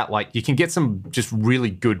around with that. Like you can get some just really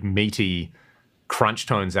good meaty crunch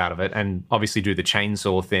tones out of it and obviously do the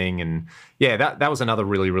chainsaw thing. And yeah, that was another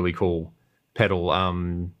really, really cool pedal.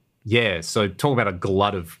 Yeah, so talking about a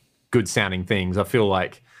glut of good sounding things, I feel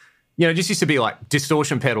like, you know, just used to be like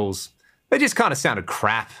distortion pedals. They just kind of sounded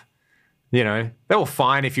crap, you know. They were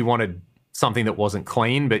fine if you wanted something that wasn't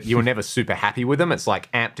clean, but you were never super happy with them. It's like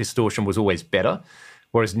amp distortion was always better.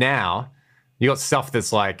 Whereas now, you got stuff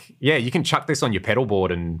that's like, yeah, you can chuck this on your pedal board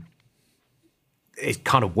and it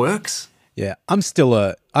kind of works. Yeah,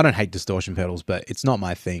 I don't hate distortion pedals, but it's not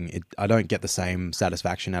my thing. I don't get the same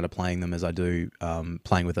satisfaction out of playing them as I do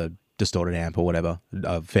playing with a distorted amp or whatever,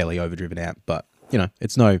 a fairly overdriven amp. But, you know,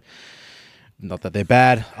 it's not that they're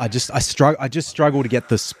bad. I just struggle to get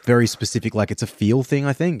this very specific, like it's a feel thing,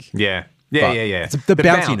 I think. Yeah. It's the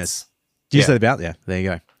bounciness. Bounce. Do you say the bounce? Yeah, there you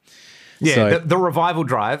go. Yeah, So, the Revival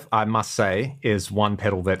Drive, I must say, is one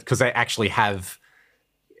pedal that, because they actually have,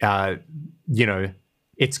 you know,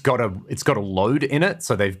 it's got a load in it.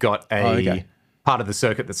 So they've got a part of the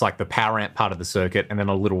circuit that's like the power amp part of the circuit, and then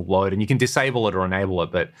a little load, and you can disable it or enable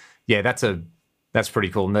it. But yeah, that's pretty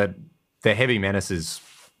cool. And the Heavy Menace is,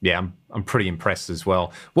 yeah, I'm pretty impressed as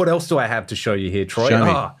well. What else do I have to show you here, Troy? Show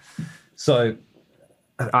me. So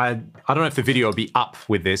I don't know if the video will be up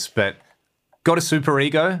with this, but got a Super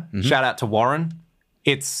Ego. Shout out to Warren.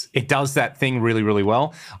 It does that thing really, really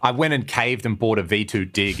well. I went and caved and bought a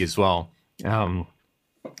V2 Dig as well,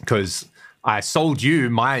 because I sold you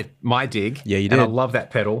my Dig. Yeah, you did. And I love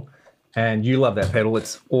that pedal, and you love that pedal.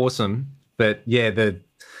 It's awesome. But yeah,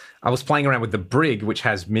 I was playing around with the Brig, which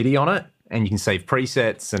has MIDI on it, and you can save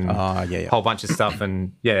presets and a whole bunch of stuff.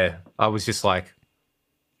 And yeah, I was just like,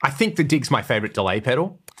 I think the Dig's my favorite delay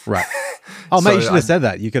pedal. Right. Oh, mate, you should have said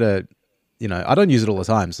that. You could have, you know, I don't use it all the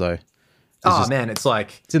time, so. Man, it's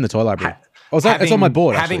like... It's in the toy library. It's on my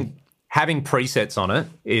board, actually. Having presets on it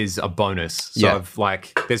is a bonus. So I've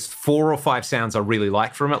like, there's 4 or 5 sounds I really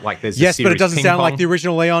like from it. Like there's yes, but it doesn't sound like the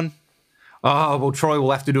original Leon. Oh, well, Troy,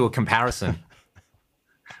 we'll have to do a comparison.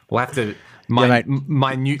 We'll have to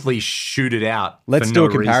minutely shoot it out. Let's do a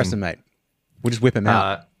comparison, mate. We'll just whip them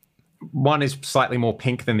out. One is slightly more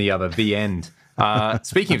pink than the other, the end.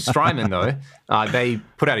 Speaking of Strymon, though, they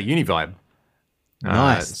put out a Univibe.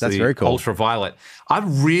 Nice. It's That's the very cool. Ultraviolet. I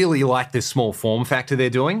really like this small form factor they're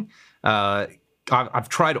doing. I've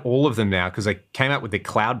tried all of them now because I came out with the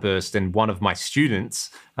Cloudburst, and one of my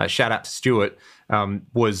students, shout out to Stuart,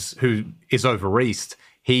 who is over east.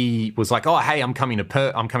 He was like, "Oh, hey, I'm coming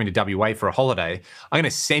to WA for a holiday. I'm going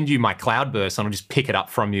to send you my Cloudburst, and I'll just pick it up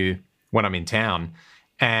from you when I'm in town."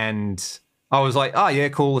 And I was like, "Oh yeah,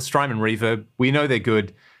 cool. The Strymon Reverb. We know they're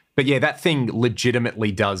good." But yeah, that thing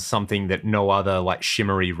legitimately does something that no other like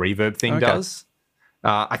shimmery reverb thing does.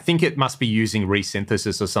 I think it must be using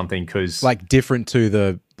resynthesis or something because like different to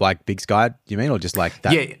the like Big Sky. You mean, or just like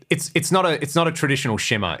that? Yeah, it's not a traditional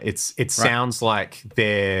shimmer. It sounds like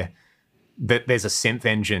there's a synth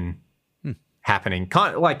engine happening,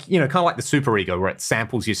 kind of like the Super Ego where it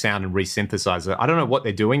samples your sound and resynthesizes it. I don't know what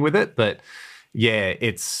they're doing with it, but yeah,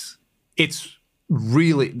 it's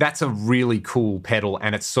really, that's a really cool pedal,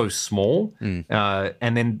 and it's so small.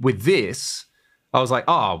 And then with this, I was like,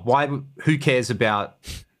 oh, who cares about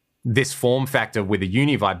this form factor with a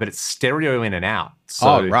Univibe, but it's stereo in and out.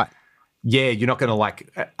 So, yeah, you're not going to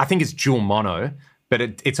I think it's dual mono, but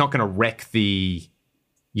it's not going to wreck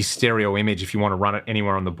your stereo image if you want to run it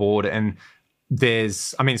anywhere on the board. And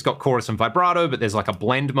it's got chorus and vibrato, but there's like a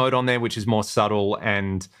blend mode on there, which is more subtle,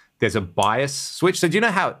 and there's a bias switch. So do you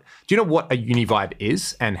know what a Univibe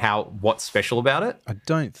is and what's special about it? I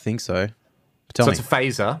don't think so. Tell me. It's a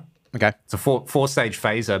phaser. Okay. It's a four-stage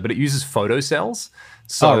phaser, but it uses photocells.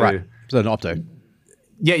 So, So an opto.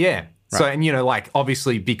 Yeah. Right. So, and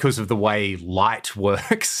obviously because of the way light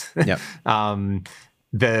works, the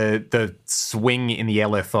swing in the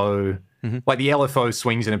LFO, like the LFO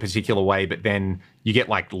swings in a particular way, but then you get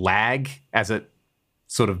like lag as it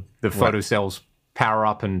sort of the photocells power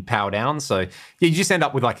up and power down. So yeah, you just end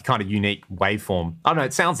up with like a kind of unique waveform. I don't know,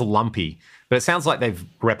 it sounds lumpy, but it sounds like they've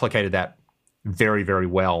replicated that very, very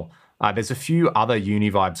well. There's a few other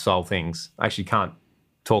Univibe style things. I actually can't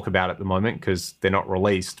talk about at the moment because they're not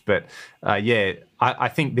released. But I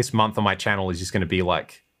think this month on my channel is just going to be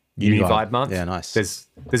like Univibe month. Yeah, nice. There's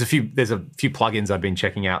a few plugins I've been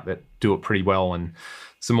checking out that do it pretty well, and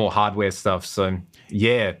some more hardware stuff. So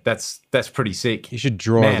yeah, that's pretty sick. You should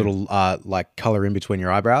draw a little like color in between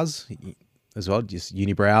your eyebrows as well. Just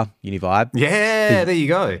unibrow, Univibe. Yeah, there you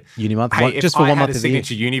go. Unimonth. Hey, just if for I one had month a of the year.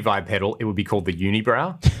 signature Univibe pedal, it would be called the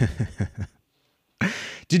Unibrow.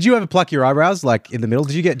 Did you ever pluck your eyebrows like in the middle?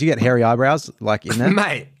 Do you get hairy eyebrows like in there?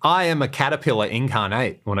 Mate, I am a caterpillar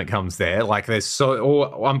incarnate when it comes there. Like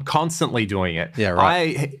I'm constantly doing it. Yeah,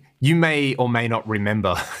 right. You may or may not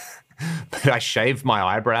remember, but I shaved my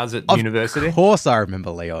eyebrows at university. Of course I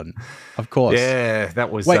remember, Leon. Of course. Yeah, that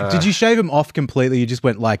was... Wait, did you shave them off completely? You just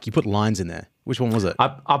went like, you put lines in there. Which one was it?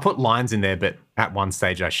 I put lines in there, but at one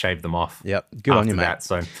stage I shaved them off. Yep. Good on you, mate. That,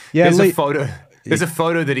 so yeah, there's a photo. There's a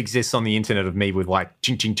photo that exists on the internet of me with like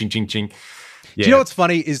ching, ching, ching, ching, ching. Yeah. Do you know what's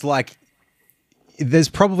funny is like, there's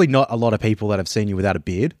probably not a lot of people that have seen you without a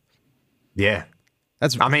beard. Yeah.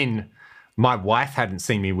 My wife hadn't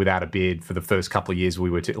seen me without a beard for the first couple of years we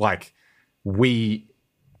were it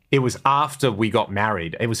was after we got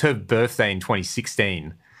married. It was her birthday in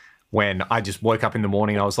 2016 when I just woke up in the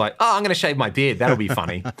morning and I was like, oh, I'm going to shave my beard. That'll be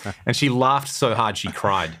funny. And she laughed so hard she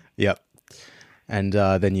cried. Yep. And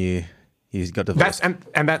then you got divorced. And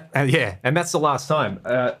that's the last time.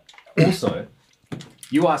 Also,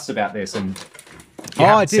 you asked about this and you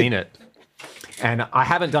haven't seen it. And I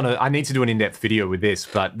haven't I need to do an in-depth video with this,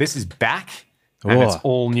 but this is back and it's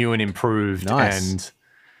all new and improved and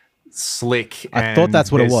slick. I thought that's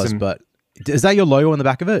what it was, but is that your logo on the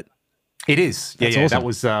back of it? It is. That's awesome. That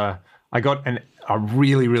was, I got a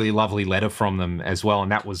really, really lovely letter from them as well,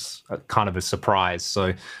 and that was kind of a surprise.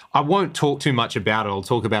 So I won't talk too much about it. I'll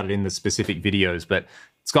talk about it in the specific videos, but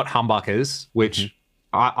it's got humbuckers, which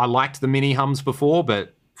I liked the mini hums before,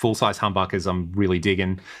 but full-size humbuckers I'm really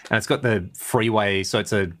digging. And it's got the freeway, so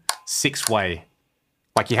it's a 6-way.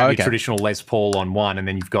 Like you have your traditional Les Paul on one, and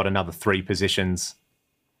then you've got another 3 positions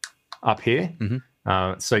up here.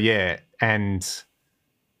 So yeah, and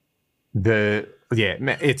this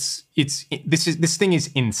thing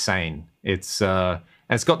is insane. And it's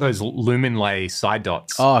got those Luminlay side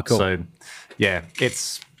dots. Oh, cool. So yeah,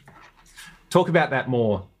 talk about that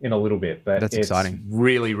more in a little bit, but that's exciting.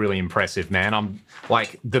 Really, really impressive, man. I'm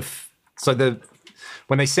like when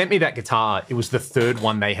they sent me that guitar, it was the 3rd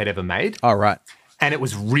one they had ever made. Oh, right. And it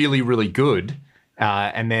was really, really good.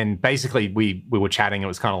 And then basically we were chatting. It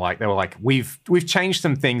was kind of like, they were like, we've changed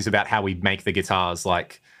some things about how we make the guitars.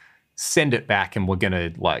 Like, send it back and we're going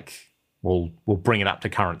to we'll bring it up to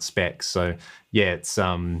current specs. So yeah, it's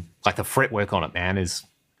like the fretwork on it, man, it's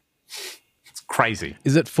crazy.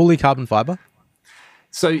 Is it fully carbon fiber?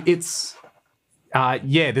 So it's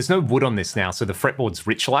Yeah, there's no wood on this now, so the fretboard's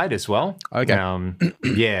Richlite as well. Okay.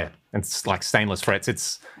 Yeah, and it's like stainless frets.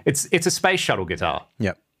 It's a space shuttle guitar.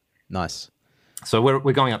 Yep. Nice. So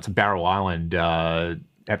we're going up to Barrow Island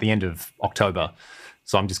at the end of October.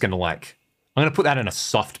 So I'm just I'm gonna put that in a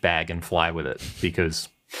soft bag and fly with it because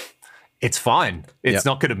it's fine. It's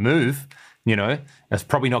not gonna move. You know, it's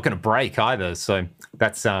probably not gonna break either. So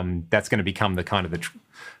that's gonna become the kind of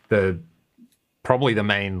the probably the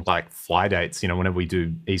main like fly dates. You know, whenever we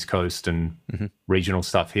do East Coast and regional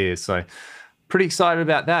stuff here. So pretty excited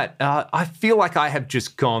about that. I feel like I have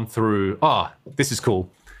just gone through. Oh, this is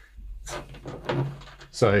cool.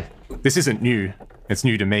 So this isn't new. It's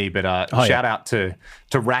new to me, but shout out to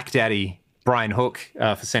Rack Daddy Brian Hook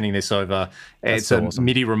for sending this over. It's so awesome.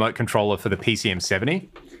 MIDI remote controller for the PCM70,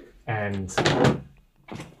 and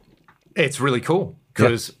it's really cool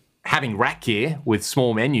because having rack gear with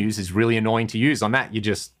small menus is really annoying to use. On that, you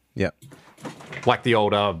just like the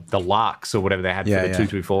old the Larks or whatever they had for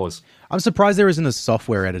the 224s. I'm surprised there isn't a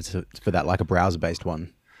software editor for that, like a browser-based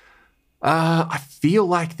one. I feel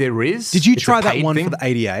like there is. Did you try that one for the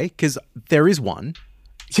ADA? Because there is one.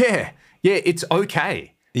 Yeah, it's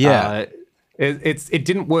okay. Yeah, it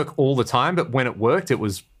didn't work all the time, but when it worked, it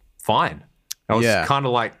was fine. It was kind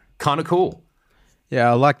of cool.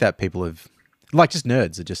 Yeah, I like that people have, like, just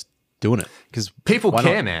nerds are just doing it because people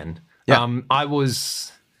care, man. Yeah. I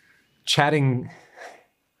was chatting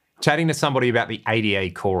to somebody about the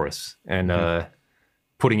ADA chorus and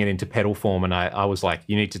putting it into pedal form, and I was like,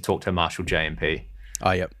 you need to talk to Marshall JMP.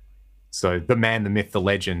 Oh, yep. So the man, the myth, the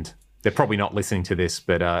legend. They're probably not listening to this,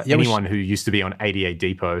 but anyone who used to be on ADA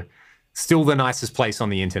Depot, still the nicest place on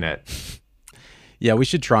the internet. Yeah, we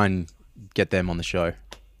should try and get them on the show.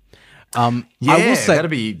 I will say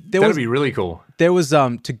that'd be really cool. There was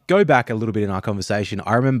to go back a little bit in our conversation.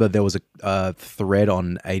 I remember there was a thread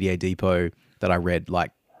on ADA Depot that I read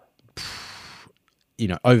like,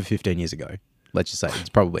 over 15 years ago. Let's just say it's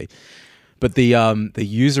probably, but the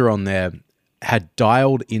user on there had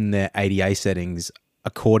dialed in their ADA settings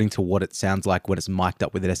according to what it sounds like when it's mic'd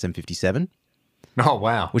up with an SM57. Oh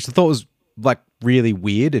wow! Which I thought was like really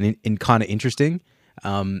weird and kind of interesting.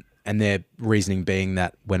 And their reasoning being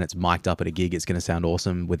that when it's mic'd up at a gig, it's going to sound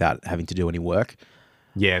awesome without having to do any work.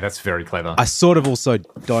 Yeah, that's very clever. I sort of also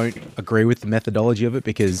don't agree with the methodology of it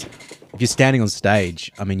because if you're standing on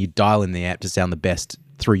stage, I mean, you dial in the amp to sound the best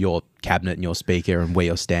through your cabinet and your speaker and where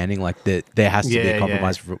you're standing. Like there has to be a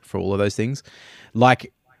compromise for all of those things.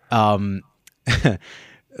 Like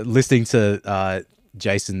listening to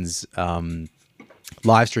Jason's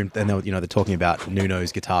live stream, and they're talking about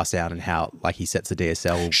Nuno's guitar sound and how like he sets the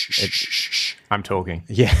DSL. Shh. I'm talking.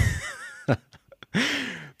 Yeah.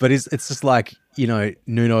 But it's just like,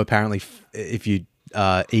 Nuno apparently, if you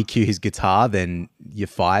EQ his guitar, then you're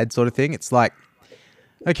fired sort of thing. It's like,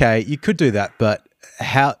 okay, you could do that, but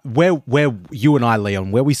where you and I, Leon,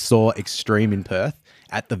 where we saw Extreme in Perth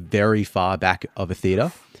at the very far back of a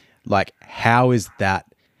theater, like how is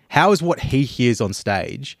what he hears on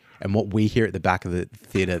stage and what we hear at the back of the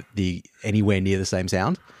theater anywhere near the same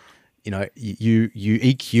sound? You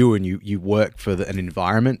EQ and you work for an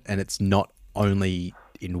environment, and it's not only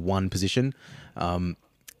in one position.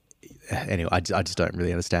 Anyway, I just don't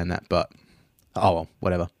really understand that, but oh well,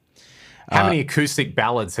 whatever. How many acoustic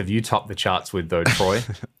ballads have you topped the charts with though, Troy?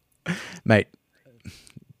 Mate,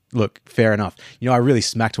 look, fair enough. I really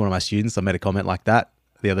smacked one of my students. I made a comment like that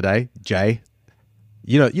the other day, Jay.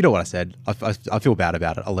 You know what I said. I feel bad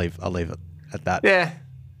about it. I'll leave it at that. Yeah,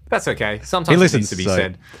 that's okay. Sometimes it needs to be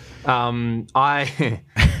said.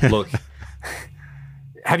 Look.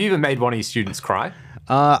 Have you ever made one of your students cry?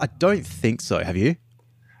 I don't think so. Have you?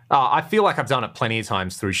 I feel like I've done it plenty of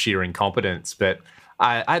times through sheer incompetence, but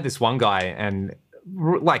I had this one guy and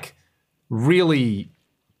like really,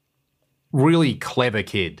 really clever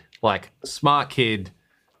kid, like smart kid,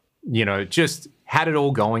 just had it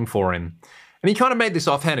all going for him. And he kind of made this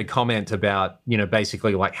offhanded comment about,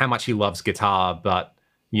 basically like how much he loves guitar, but,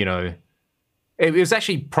 it was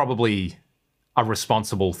actually probably a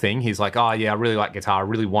responsible thing. He's like, oh yeah, I really like guitar. I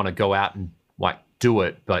really want to go out and like do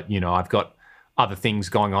it. But, I've got other things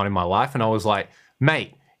going on in my life. And I was like,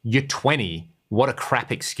 mate, you're 20. What a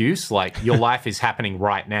crap excuse. Like your life is happening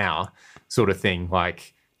right now sort of thing.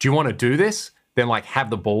 Like, do you want to do this? Then like have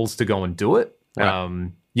the balls to go and do it. Right.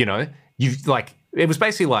 You've like, it was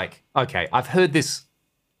basically like, okay, I've heard this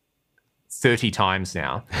 30 times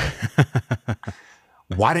now.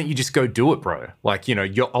 Why don't you just go do it, bro? Like,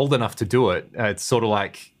 you're old enough to do it. It's sort of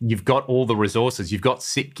like you've got all the resources. You've got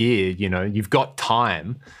sick gear, you've got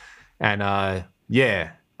time. And I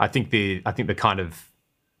think the kind of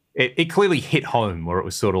it clearly hit home where it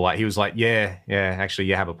was sort of like, he was like, yeah, actually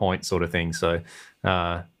you have a point sort of thing. So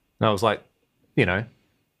I was like,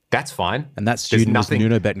 that's fine. And that student was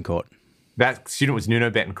Nuno Betancourt. That student was Nuno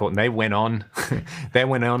Betancourt, and they went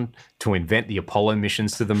on to invent the Apollo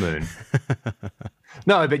missions to the moon.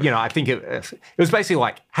 No, but I think it was basically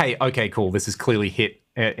like, hey, okay, cool, this has clearly hit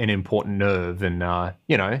an important nerve, and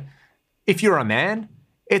if you're a man,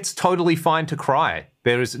 it's totally fine to cry.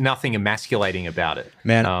 There is nothing emasculating about it.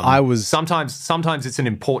 Man, sometimes it's an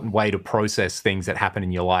important way to process things that happen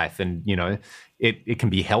in your life, and it can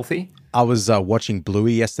be healthy. I was watching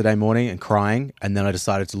Bluey yesterday morning and crying, and then I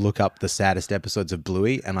decided to look up the saddest episodes of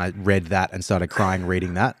Bluey, and I read that and started crying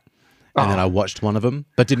reading that. And then I watched one of them,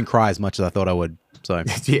 but didn't cry as much as I thought I would.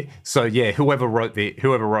 So yeah, whoever wrote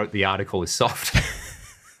the article is soft.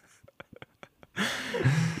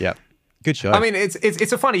 Yeah, good show. I mean,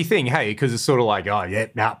 it's a funny thing, hey, because it's sort of like, oh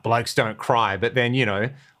yeah, blokes don't cry, but then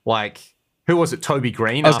like, who was it? Toby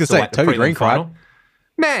Green. I was going to say Toby Green cried.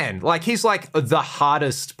 Man, like, he's like the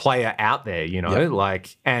hardest player out there, Yep.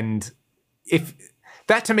 like, and if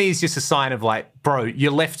that to me is just a sign of like, bro,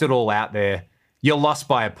 you left it all out there. You're lost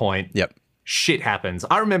by a point. Yep. Shit happens.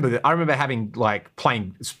 I remember having like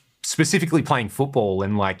specifically playing football,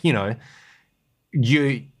 and like, you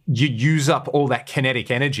use up all that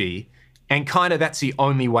kinetic energy, and kind of that's the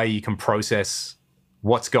only way you can process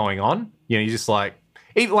what's going on. You're just like,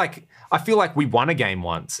 even like, I feel like we won a game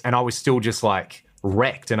once and I was still just like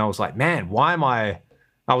wrecked, and I was like, man, I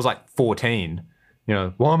was like 14,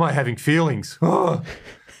 why am I having feelings? Oh.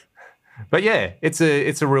 But yeah, it's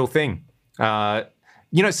a real thing.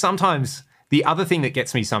 Sometimes the other thing that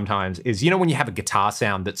gets me sometimes is, when you have a guitar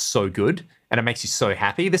sound that's so good and it makes you so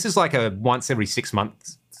happy. This is like a once every 6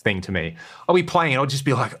 months thing to me. I'll be playing and I'll just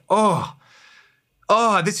be like, oh,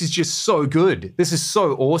 this is just so good. This is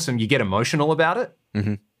so awesome. You get emotional about it.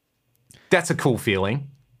 Mm-hmm. That's a cool feeling.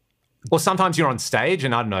 Or sometimes you're on stage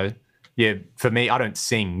and I don't know. Yeah, for me, I don't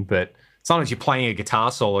sing, but sometimes you're playing a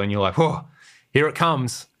guitar solo and you're like, oh, here it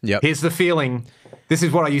comes. Yep. Here's the feeling. This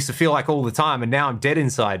is what I used to feel like all the time, and now I'm dead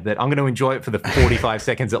inside, but I'm going to enjoy it for the 45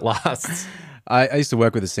 seconds it lasts. I used to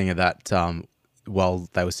work with a singer that while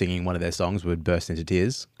they were singing one of their songs would burst into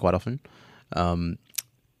tears quite often.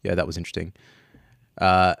 Yeah, that was interesting.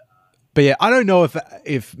 But yeah, I don't know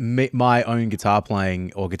if my own guitar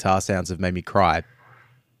playing or guitar sounds have made me cry.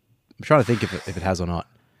 I'm trying to think if it has or not.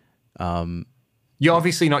 You're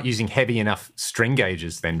obviously not using heavy enough string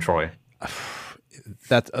gauges then, Troy.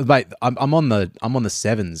 Mate, I'm on the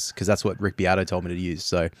sevens because that's what Rick Beato told me to use.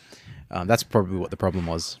 So that's probably what the problem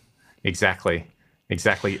was. Exactly.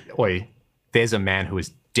 Oi, there's a man who has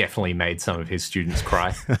definitely made some of his students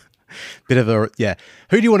cry. Bit of a, yeah.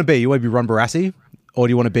 Who do you want to be? You want to be Ron Barassi? Or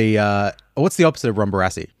do you want to be, what's the opposite of Ron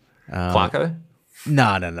Barassi? Clarko? No.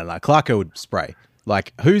 Clarko would spray.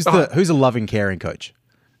 Like, who's a loving, caring coach?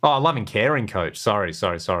 Oh, loving, caring coach. Sorry.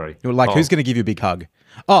 Like, who's going to give you a big hug?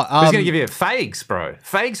 Oh, who's going to give you a Fags, bro?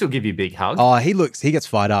 Fags will give you a big hug. Oh, he gets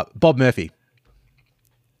fired up. Bob Murphy.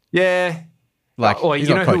 Yeah. Like, or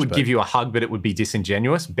you know who would give you a hug, but it would be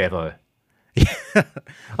disingenuous? Bevo.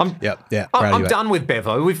 I'm done with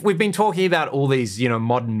Bevo. We've been talking about all these,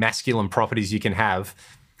 modern masculine properties you can have.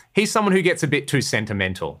 He's someone who gets a bit too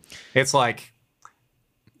sentimental. It's like,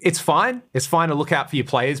 it's fine. It's fine to look out for your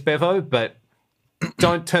players, Bevo, but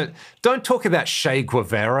don't talk about Che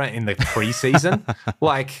Guevara in the preseason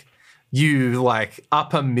like you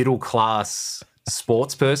upper middle class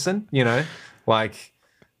sports person. Like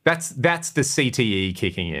that's the CTE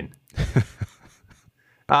kicking in.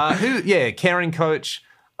 Caring coach.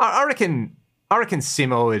 I reckon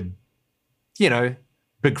Simo would,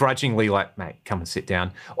 begrudgingly like, mate, come and sit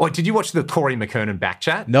down. Or did you watch the Corey McKernan back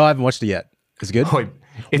chat? No, I haven't watched it yet. Is it good? Oh,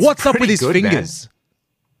 what's up with his fingers? Man.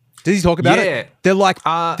 Does he talk about it? They're like,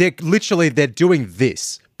 they're doing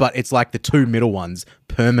this, but it's like the two middle ones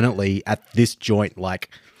permanently at this joint.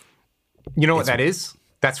 Like, you know what that is?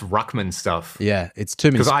 That's Ruckman stuff. Yeah, it's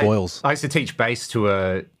too many spoils. I used to teach bass to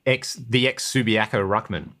the ex Subiaco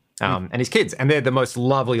Ruckman and his kids, and they're the most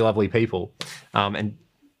lovely people. And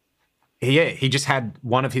he just had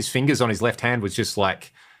one of his fingers on his left hand was just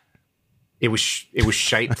like, it was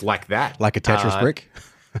shaped like that, like a Tetris brick.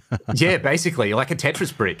 Yeah, basically like a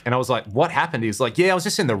Tetris brick. And I was like, what happened? He was like, yeah, I was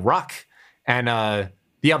just in the ruck, and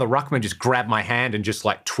the other ruckman just grabbed my hand and just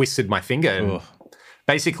like twisted my finger. And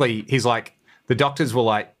basically, he's like, the doctors were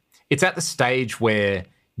like, it's at the stage where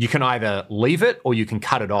you can either leave it or you can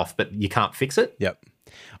cut it off, but you can't fix it. Yep.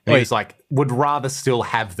 And he's like, would rather still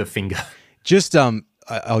have the finger. Just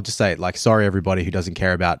I'll just say it, like, sorry everybody who doesn't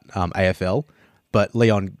care about AFL, but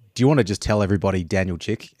Leon, do you want to just tell everybody Daniel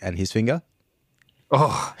Chick and his finger?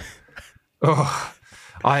 Oh, oh.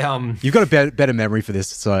 You've got a better memory for this,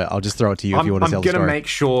 so I'll just throw it to you if you want to tell the story. I'm going to make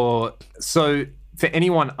sure. So, for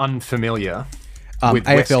anyone unfamiliar with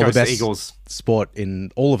AFL, West Coast the best Eagles sport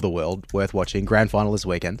in all of the world, worth watching. Grand final this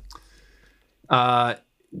weekend.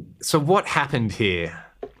 So what happened here?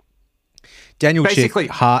 Daniel Chick,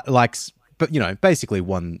 basically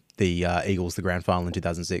won the Eagles the grand final in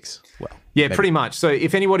 2006. Well, yeah, maybe. Pretty much. So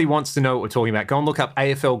if anybody wants to know what we're talking about, go and look up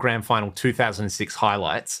AFL Grand Final 2006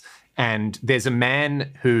 highlights. And there's a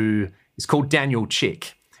man who is called Daniel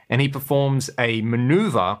Chick, and he performs a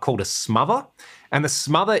maneuver called a smother. And the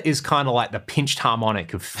smother is kind of like the pinched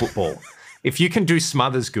harmonic of football. If you can do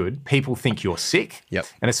smothers good, people think you're sick. Yep.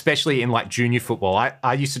 And especially in like junior football,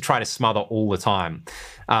 I used to try to smother all the time.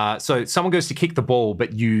 So someone goes to kick the ball,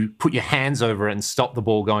 but you put your hands over it and stop the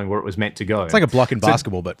ball going where it was meant to go. It's like a block in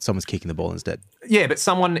basketball, but someone's kicking the ball instead. Yeah, but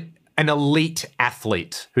an elite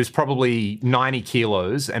athlete who's probably 90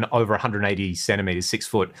 kilos and over 180 centimeters, 6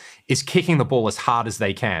 foot, is kicking the ball as hard as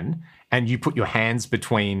they can. And you put your hands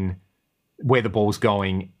between where the ball's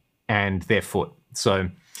going and their foot. So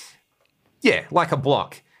yeah, like a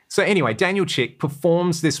block. So anyway, Daniel Chick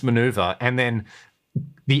performs this maneuver, and then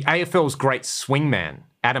the AFL's great swingman,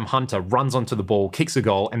 Adam Hunter, runs onto the ball, kicks a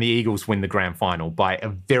goal, and the Eagles win the grand final by a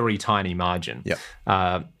very tiny margin. Yep.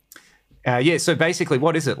 So basically,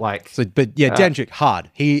 what is it like? Dan Chick, hard.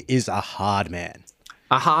 He is a hard man.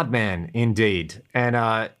 A hard man, indeed.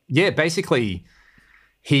 And basically,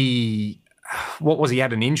 he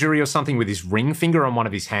had an injury or something with his ring finger on one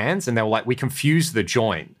of his hands, and they were like, we confused the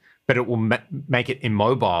joint, but it will make it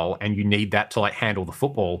immobile, and you need that to like handle the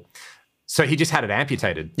football. So he just had it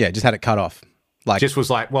amputated. Yeah, just had it cut off. Just was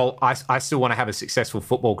like, well, I still want to have a successful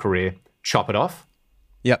football career. Chop it off.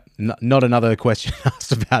 Yep. Not another question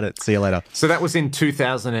asked about it. See you later. So that was in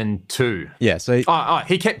 2002. Yeah. So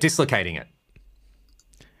he kept dislocating it.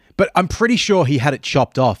 But I'm pretty sure he had it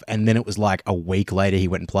chopped off, and then it was like a week later he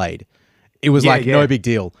went and played. It was no big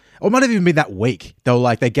deal. Or it might have even been that week.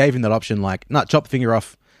 They gave him that option, like, no, chop the finger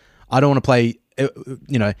off. I don't want to play,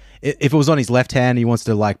 if it was on his left hand, he wants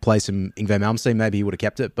to like play some Ingve Malmsteen, maybe he would have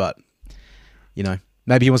kept it, but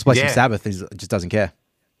maybe he wants to play some Sabbath, he just doesn't care.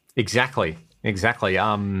 Exactly.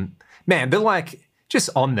 Man, they're like,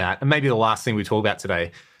 just on that, and maybe the last thing we talk about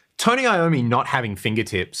today, Tony Iommi not having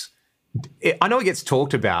fingertips. I know it gets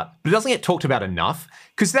talked about, but it doesn't get talked about enough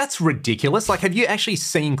because that's ridiculous. Like, have you actually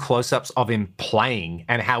seen close-ups of him playing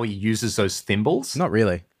and how he uses those thimbles? Not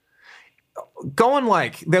really. Go on,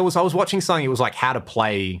 I was watching something, it was like how to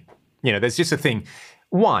play, there's just a thing.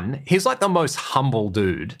 One, he's like the most humble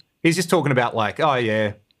dude. He's just talking about like, oh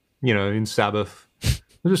yeah, in Sabbath,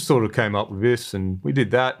 I just sort of came up with this and we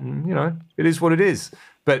did that and, it is what it is.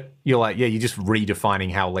 But you're like, yeah, you're just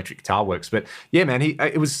redefining how electric guitar works. But yeah, man,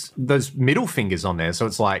 it was those middle fingers on there. So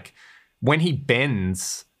it's like when he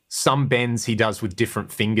bends, some bends he does with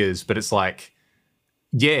different fingers, but it's like,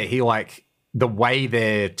 yeah, he like, the way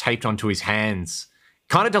they're taped onto his hands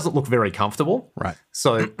kind of doesn't look very comfortable. Right.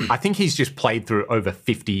 So I think he's just played through over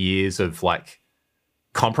 50 years of like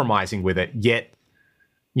compromising with it, yet,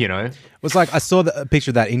 It was like, I saw a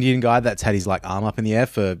picture of that Indian guy that's had his like arm up in the air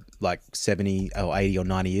for like 70 or 80 or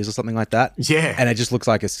 90 years or something like that. Yeah. And it just looks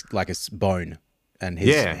like a bone and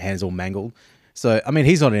his hands all mangled. So, I mean,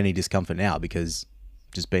 he's not in any discomfort now because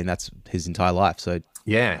that's his entire life. So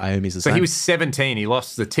yeah, Iommi's the same. So he was 17. He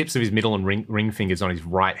lost the tips of his middle and ring fingers on his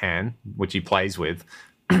right hand, which he plays with,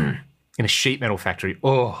 in a sheet metal factory.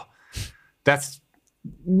 Oh, that's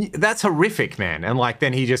horrific, man. And like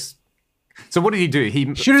then he just. So what did he do?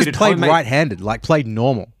 He should have played right-handed, like played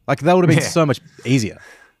normal. Like that would have been so much easier.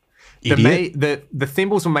 The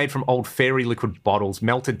thimbles were made from old fairy liquid bottles,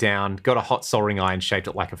 melted down, got a hot soldering iron, shaped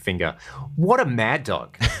it like a finger. What a mad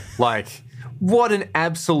dog! Like. What an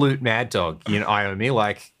absolute mad dog, Iommi.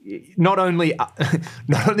 Like, not only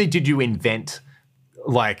did you invent,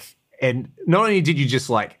 like, and not only did you just,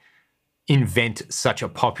 like, invent such a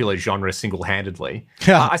popular genre single-handedly.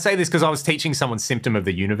 I say this because I was teaching someone Symptom of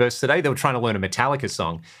the Universe today. They were trying to learn a Metallica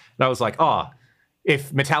song. And I was like,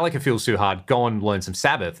 if Metallica feels too hard, go and learn some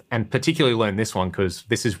Sabbath. And particularly learn this one because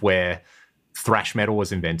this is where thrash metal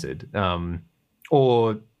was invented.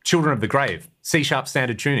 Or Children of the Grave, C-sharp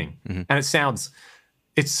standard tuning. Mm-hmm. And it sounds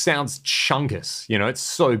chungus, it's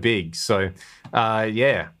so big. So,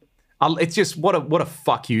 it's just what a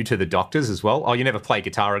fuck you to the doctors as well. Oh, you never play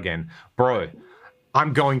guitar again. Bro,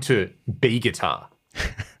 I'm going to be guitar.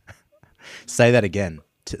 Say that again.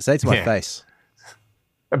 Say it to my face.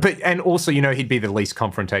 And also, he'd be the least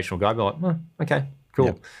confrontational guy. I'd be like, oh, okay, cool.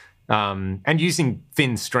 Yep. And using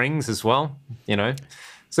thin strings as well,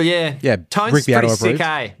 So yeah, Tone's pretty sick,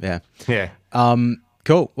 eh? Yeah.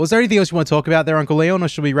 Cool. Was there anything else you want to talk about there, Uncle Leon, or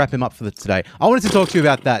should we wrap him up for today? I wanted to talk to you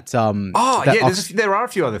about that. Oh, that yeah, there are a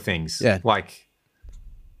few other things. Yeah. Like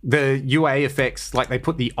the UA effects, like they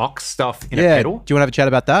put the aux stuff in a pedal. Do you want to have a chat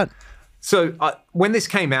about that? So when this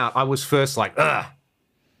came out, I was first like, ugh.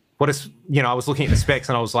 What is, I was looking at the specs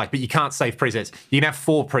and I was like, but you can't save presets. You can have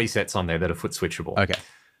 4 presets on there that are foot switchable. Okay.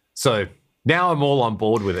 So now I'm all on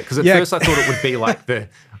board with it. Because at first I thought it would be like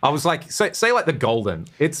I was like, say like the Golden.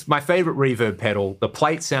 It's my favorite reverb pedal. The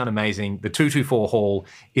plates sound amazing. The 224 Hall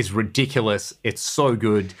is ridiculous. It's so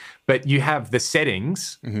good. But you have the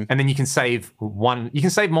settings and then you can save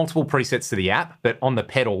multiple presets to the app, but on the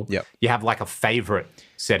pedal, you have like a favorite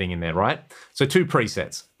setting in there, right? So 2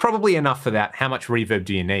 presets, probably enough for that. How much reverb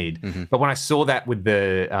do you need? But when I saw that with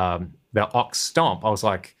the aux stomp, I was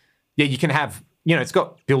like, yeah, you can have, it's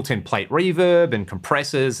got built-in plate reverb and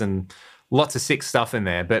compressors and lots of sick stuff in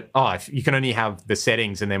there. But if you can only have the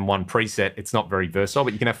settings and then 1 preset, it's not very versatile,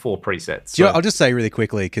 but you can have 4 presets. So. I'll just say really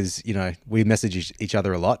quickly, because, we message each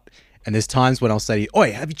other a lot. And there's times when I'll say to you,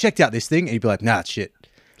 "Oi, have you checked out this thing?" And you'd be like, "Nah, it's shit."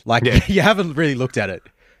 Like, you haven't really looked at it.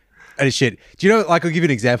 And it's shit. Do you know, like, I'll give you an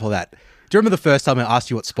example of that. Do you remember the first time I asked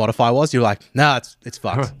you what Spotify was? You're like, "Nah, it's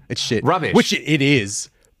fucked. It's shit." Rubbish. Which it is,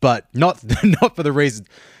 but not for the reason.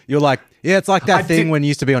 You're like, yeah, it's like that thing when you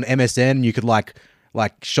used to be on MSN and you could like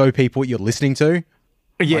show people what you're listening to.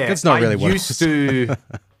 Yeah, like, that's not really what I used to.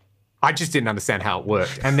 I just didn't understand how it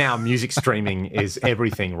worked. And now music streaming is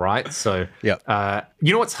everything, right? So, you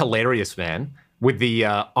know what's hilarious, man? With the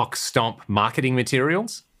aux stomp marketing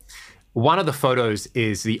materials, one of the photos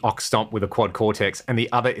is the aux stomp with a quad cortex and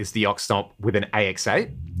the other is the aux stomp with an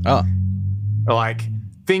AX8. Oh. Like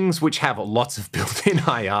things which have lots of built-in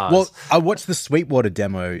IRs. Well, I watched the Sweetwater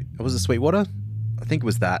demo. Was it Sweetwater? I think it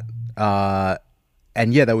was that.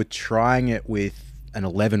 And yeah, they were trying it with an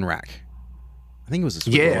 11 rack. I think it was a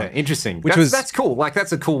Sweetwater. Yeah, interesting. That's cool. Like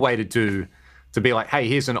that's a cool way to be like, hey,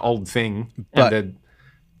 here's an old thing, and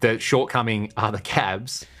the shortcoming are the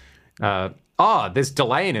cabs. There's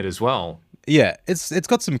delay in it as well. Yeah, it's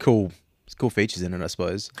got some cool features in it, I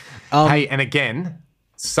suppose. Hey, and again,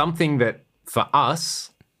 something that for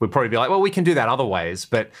us would probably be like, well, we can do that other ways.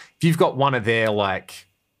 But if you've got one of their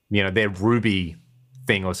their Ruby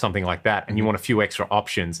thing or something like that, and you want a few extra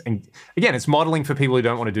options, and again, it's modeling for people who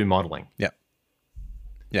don't want to do modeling. Yeah.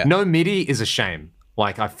 No MIDI is a shame.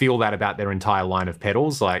 Like, I feel that about their entire line of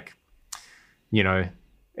pedals. Like,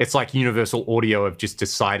 it's like Universal Audio have just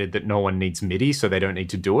decided that no one needs MIDI, so they don't need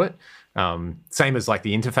to do it. Same as like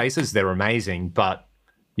the interfaces, they're amazing, but,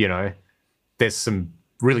 there's some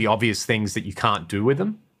really obvious things that you can't do with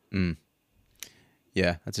them.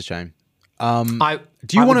 Yeah, that's a shame. I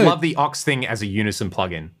would love the aux thing as a Unison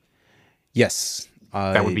plugin. Yes.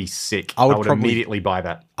 That would be sick. I would immediately buy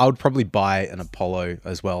that. I would probably buy an Apollo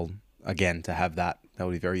as well, again, to have that. That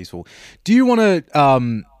would be very useful. Do you want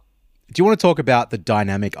to talk about the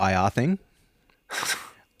dynamic IR thing?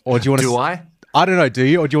 Or do you want to? Do I? I don't know. Do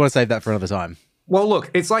you, or do you want to save that for another time? Well, look,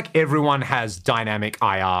 it's like everyone has dynamic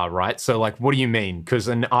IR, right? So, like, what do you mean? Because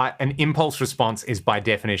an impulse response is by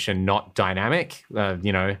definition not dynamic.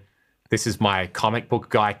 This is my comic book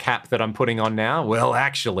guy cap that I'm putting on now. Well,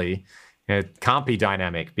 actually, it can't be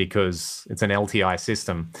dynamic because it's an LTI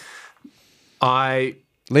system.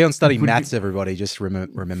 Leon studied maths, everybody. Just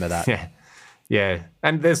remember that. Yeah.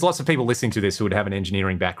 And there's lots of people listening to this who would have an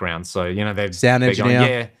engineering background. So, they've sound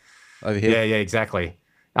engineer. Over here. Yeah, exactly.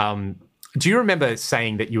 Do you remember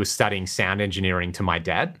saying that you were studying sound engineering to my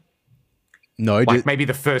dad? No. Maybe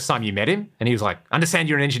the first time you met him, and he was like, "Understand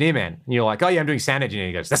you're an engineer, man." And you're like, "Oh yeah, I'm doing sound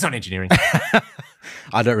engineering." He goes, "That's not engineering."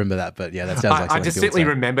 I don't remember that, but yeah, that sounds like I distinctly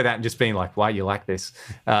remember that and just being like, "Why are you like this?"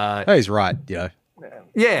 He's right.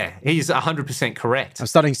 Yeah, he's 100% correct. I'm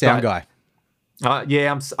studying sound guy.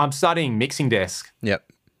 Yeah, I'm studying mixing desk. Yep.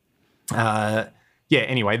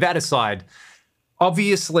 Anyway, that aside,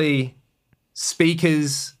 obviously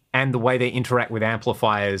speakers and the way they interact with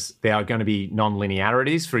amplifiers, there are going to be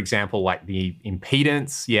non-linearities. For example, like the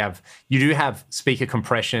impedance, you do have speaker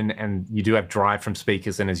compression and you do have drive from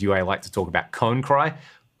speakers, and as UA like to talk about, cone cry,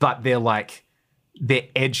 but they're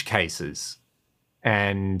edge cases.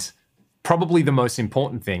 And probably the most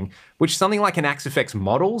important thing, which something like an Axe-Fx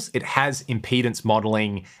models, it has impedance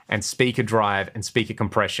modeling and speaker drive and speaker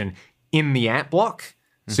compression in the amp block,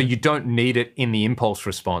 so you don't need it in the impulse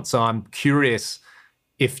response. So I'm curious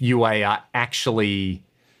if UA are actually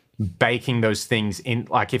baking those things in,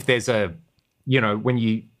 like if there's within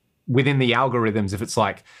the algorithms, if it's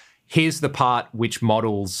like, here's the part which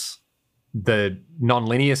models the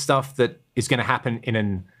nonlinear stuff that is going to happen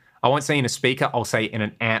I won't say in a speaker, I'll say in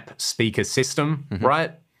an amp speaker system,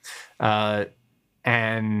 right?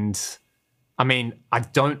 And I mean, I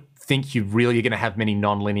don't think you really are going to have many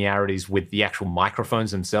non-linearities with the actual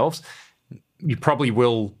microphones themselves. You probably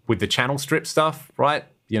will with the channel strip stuff, right?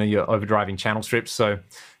 You know, you're overdriving channel strips. So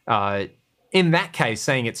in that case,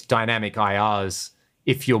 saying it's dynamic IRs,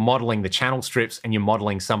 if you're modeling the channel strips and you're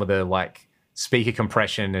modeling some of the like speaker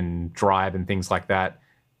compression and drive and things like that,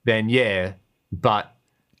 then yeah, but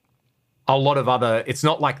a lot of other, it's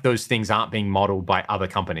not like those things aren't being modeled by other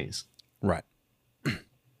companies. Right.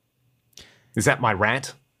 Is that my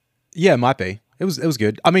rant? Yeah, it might be. It was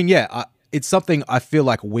good. I mean, yeah, it's something I feel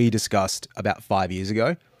like we discussed about 5 years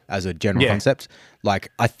ago as a general concept.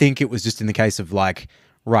 Like, I think it was just in the case of like,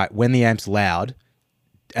 right, when the amp's loud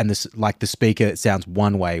and this, like the speaker sounds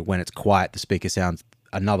one way, when it's quiet, the speaker sounds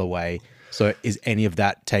another way. So is any of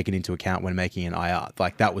that taken into account when making an IR?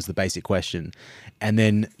 Like, that was the basic question. And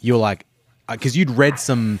then you're like, because you'd read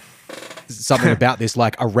something about this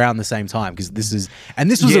like around the same time, because this was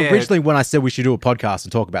originally when I said we should do a podcast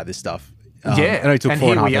and talk about this stuff. It only took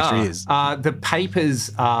 4.5 extra years. The papers,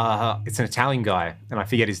 it's an Italian guy, and I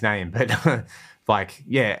forget his name, but like,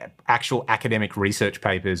 yeah, actual academic research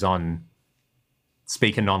papers on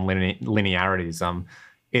speaker non-linearities.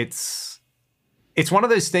 It's one of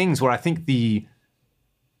those things where I think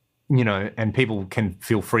and people can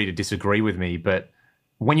feel free to disagree with me, but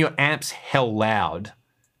when your amp's hell loud,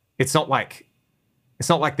 it's not like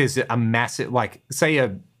there's a massive, like, say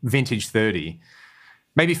a vintage 30.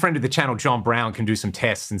 Maybe friend of the channel, John Brown, can do some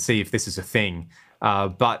tests and see if this is a thing.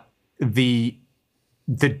 But the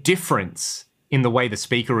difference in the way the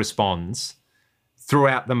speaker responds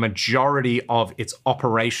throughout the majority of its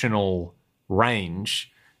operational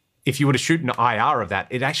range, if you were to shoot an IR of that,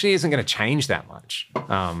 it actually isn't going to change that much.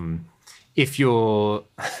 If you're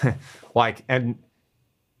like, and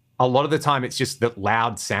a lot of the time it's just that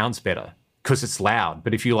loud sounds better because it's loud.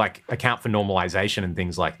 But if you like account for normalization and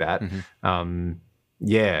things like that,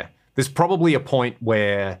 yeah, there's probably a point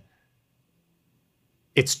where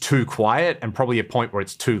it's too quiet and probably a point where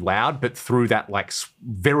it's too loud. But through that like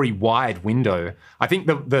very wide window, I think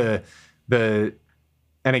the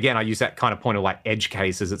and again, I use that kind of point of like edge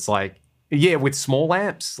cases. It's like, yeah, with small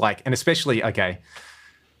amps, like, and especially, okay,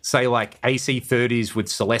 say like AC30s with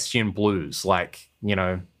Celestion Blues, like, you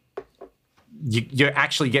know, you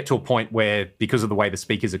actually get to a point where, because of the way the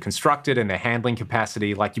speakers are constructed and their handling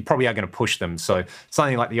capacity, like, you probably are going to push them. So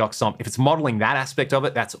something like the Oxomp, if it's modeling that aspect of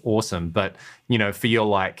it, that's awesome. But, you know, for your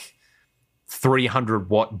like 300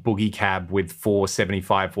 watt boogie cab with 4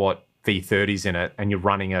 75 watt V30s in it, and you're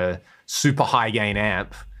running a super high gain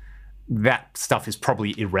amp, that stuff is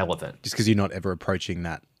probably irrelevant. Just because you're not ever approaching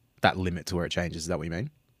that limit to where it changes. Is that what you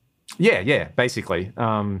mean? Yeah, basically.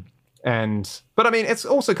 But I mean, it's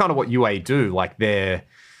also kind of what UA do. Like their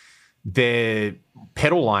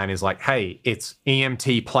pedal line is like, hey, it's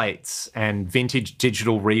EMT plates and vintage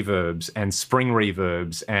digital reverbs and spring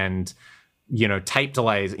reverbs and, you know, tape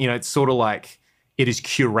delays. You know, it's sort of like it is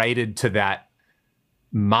curated to that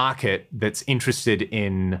market that's interested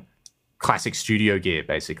in classic studio gear,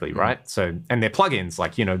 basically, right? So, and their plugins,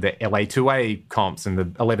 like, you know, the LA2A comps and the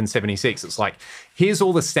 1176, it's like, here's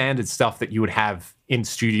all the standard stuff that you would have in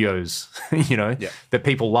studios, you know, that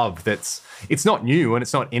people love. It's not new and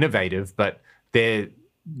it's not innovative, but they're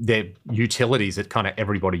utilities that kind of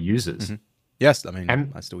everybody uses. Yes, I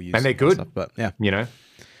mean, I still use, and they're good, stuff, but yeah, you know.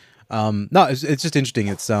 No, it's just interesting.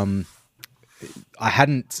 It's I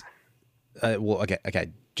hadn't. Well,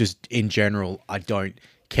 okay. Just in general, I don't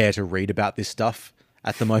care to read about this stuff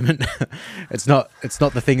at the moment. It's not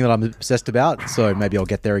the thing that I'm obsessed about. So maybe I'll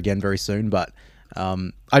get there again very soon. But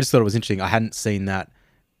I just thought it was interesting. I hadn't seen that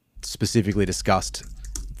specifically discussed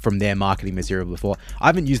from their marketing material before. I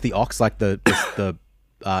haven't used the aux, like the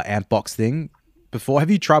amp box thing before. Have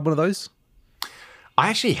you tried one of those? I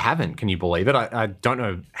actually haven't. Can you believe it? I don't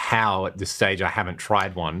know how at this stage I haven't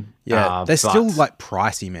tried one. Yeah, they're still like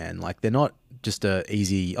pricey, man. Like they're not just a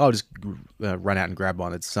easy, just run out and grab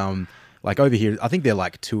one. It's like over here, I think they're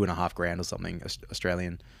like $2,500 or something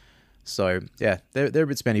Australian. So yeah, they're a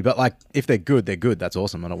bit spendy, but like if they're good, they're good. That's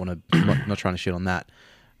awesome. I don't want to, I'm not trying to shit on that.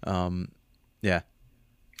 Yeah.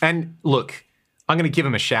 And look, I'm going to give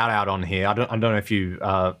them a shout out on here. I don't know if you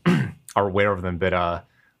are aware of them, but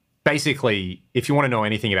basically, if you want to know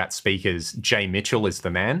anything about speakers, Jay Mitchell is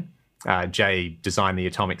the man. Jay designed the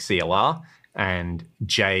Atomic CLR, and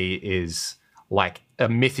Jay is like a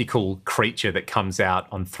mythical creature that comes out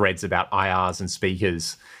on threads about IRs and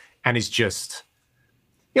speakers, and is just,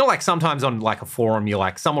 you know, like sometimes on like a forum, you're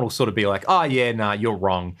like, someone will sort of be like, oh yeah, nah, you're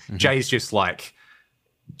wrong. Jay's just like,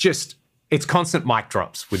 it's constant mic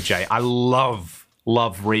drops with Jay. I love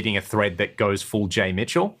reading a thread that goes full Jay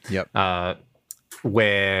Mitchell. Yep.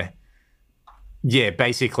 Where yeah,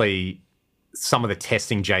 basically some of the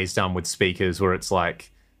testing Jay's done with speakers where it's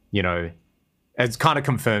like, you know, it kind of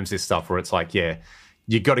confirms this stuff where it's like, yeah,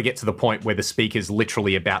 you got to get to the point where the speaker's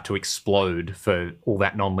literally about to explode for all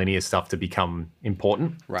that nonlinear stuff to become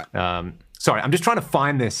important. Right. Sorry, I'm just trying to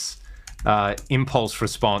find this impulse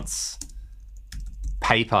response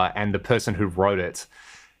paper and the person who wrote it.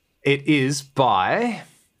 It is by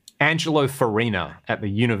Angelo Farina at the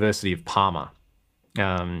University of Parma.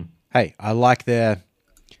 Hey, I like their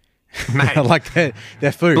Mate, I like their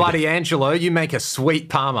food. bloody Angelo, you make a sweet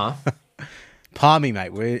Parma. Palmy,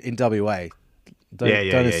 mate. We're in WA. Don't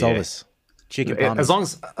insult us. Chicken palmy. As long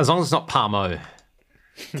as it's not Parmo.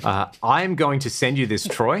 I am going to send you this,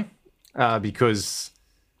 Troy, because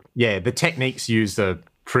the techniques used are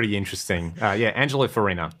pretty interesting. Angelo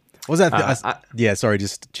Farina. What was that? Sorry,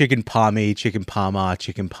 just chicken palmy, chicken parma,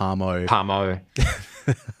 chicken parmo. Parmo.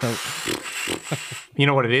 You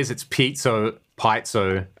know what it is? It's pizzo,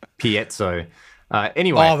 piezzo.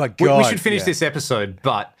 Anyway, oh my God, we should finish this episode,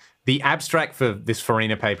 but the abstract for this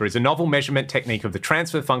Farina paper is a novel measurement technique of the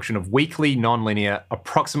transfer function of weakly nonlinear,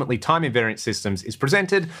 approximately time-invariant systems is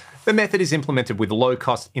presented. The method is implemented with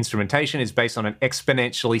low-cost instrumentation, is based on an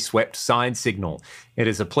exponentially swept sine signal. It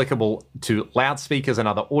is applicable to loudspeakers and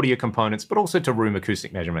other audio components, but also to room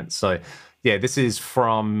acoustic measurements. So, yeah, this is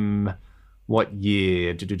from what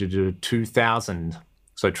year? 2000.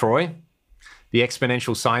 So, Troy, the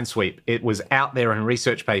exponential sine sweep, it was out there in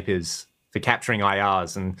research papers for capturing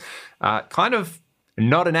IRs, and kind of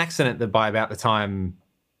not an accident that by about the time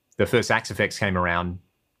the first Axe effects came around,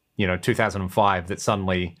 2005, that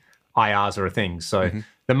suddenly IRs are a thing. So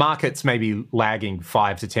the market's maybe lagging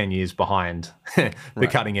 5 to 10 years behind the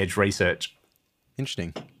cutting edge research.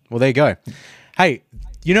 Interesting. Well, there you go. Hey,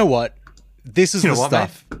 you know what? This is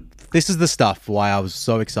stuff. Mate? This is the stuff why I was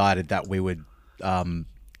so excited that we would do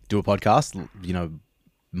a podcast,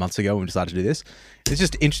 months ago when we decided to do this. It's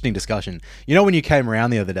just interesting discussion. When you came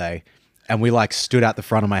around the other day and we stood out the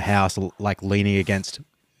front of my house, leaning against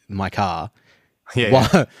my car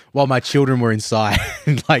while my children were inside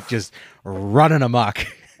just running amok.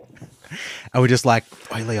 And we're just like,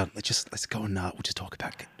 hey Leon, let's go and we'll just talk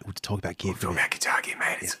about gear. We'll talk about guitar gear,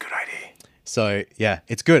 mate. It's a good idea. So yeah,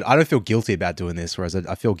 it's good. I don't feel guilty about doing this, whereas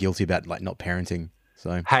I feel guilty about not parenting.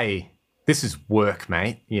 So hey, this is work,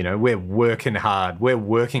 mate. We're working hard. We're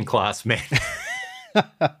working class men.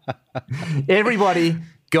 Everybody,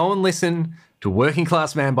 go and listen to Working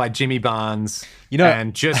Class Man by Jimmy Barnes,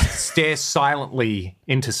 and just stare silently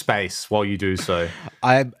into space while you do so.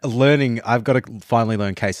 I've got to finally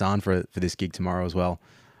learn Kaysan for this gig tomorrow as well.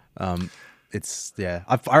 I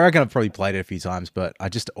reckon I've probably played it a few times, but I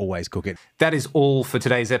just always cook it. That is all for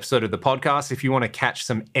today's episode of the podcast. If you want to catch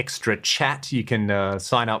some extra chat, you can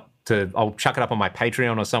sign up. I'll chuck it up on my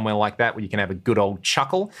Patreon or somewhere like that where you can have a good old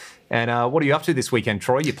chuckle. And what are you up to this weekend,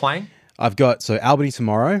 Troy? You playing? I've got Albany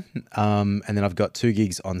tomorrow, and then I've got 2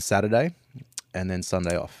 gigs on Saturday, and then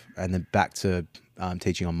Sunday off, and then back to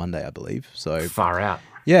teaching on Monday, I believe. So far out.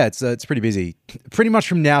 Yeah, it's pretty busy. Pretty much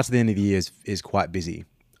from now to the end of the year is quite busy,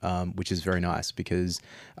 which is very nice because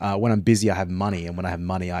when I'm busy, I have money, and when I have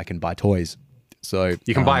money, I can buy toys. So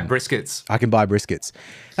you can buy briskets. I can buy briskets.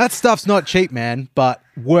 That stuff's not cheap, man, but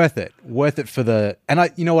worth it. Worth it for the.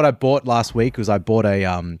 And you know what I bought last week was I bought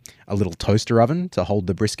a little toaster oven to hold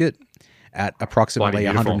the brisket at approximately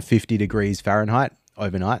 150 degrees Fahrenheit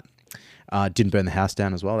overnight. Didn't burn the house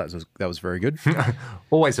down as well. That was very good.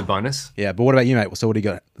 Always a bonus. Yeah, but what about you, mate? So what do you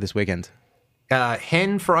got this weekend?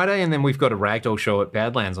 Hen Friday, and then we've got a ragdoll show at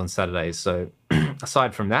Badlands on Saturdays. So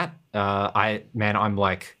aside from that, I'm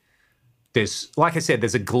like. Like I said,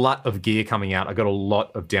 there's a glut of gear coming out. I got a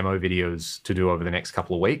lot of demo videos to do over the next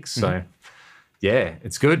couple of weeks. So, yeah,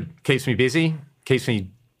 it's good. Keeps me busy. Keeps me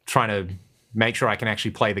trying to make sure I can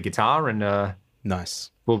actually play the guitar. And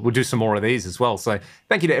nice. We'll do some more of these as well. So,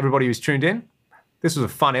 thank you to everybody who's tuned in. This was a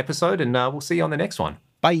fun episode, and we'll see you on the next one.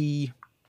 Bye.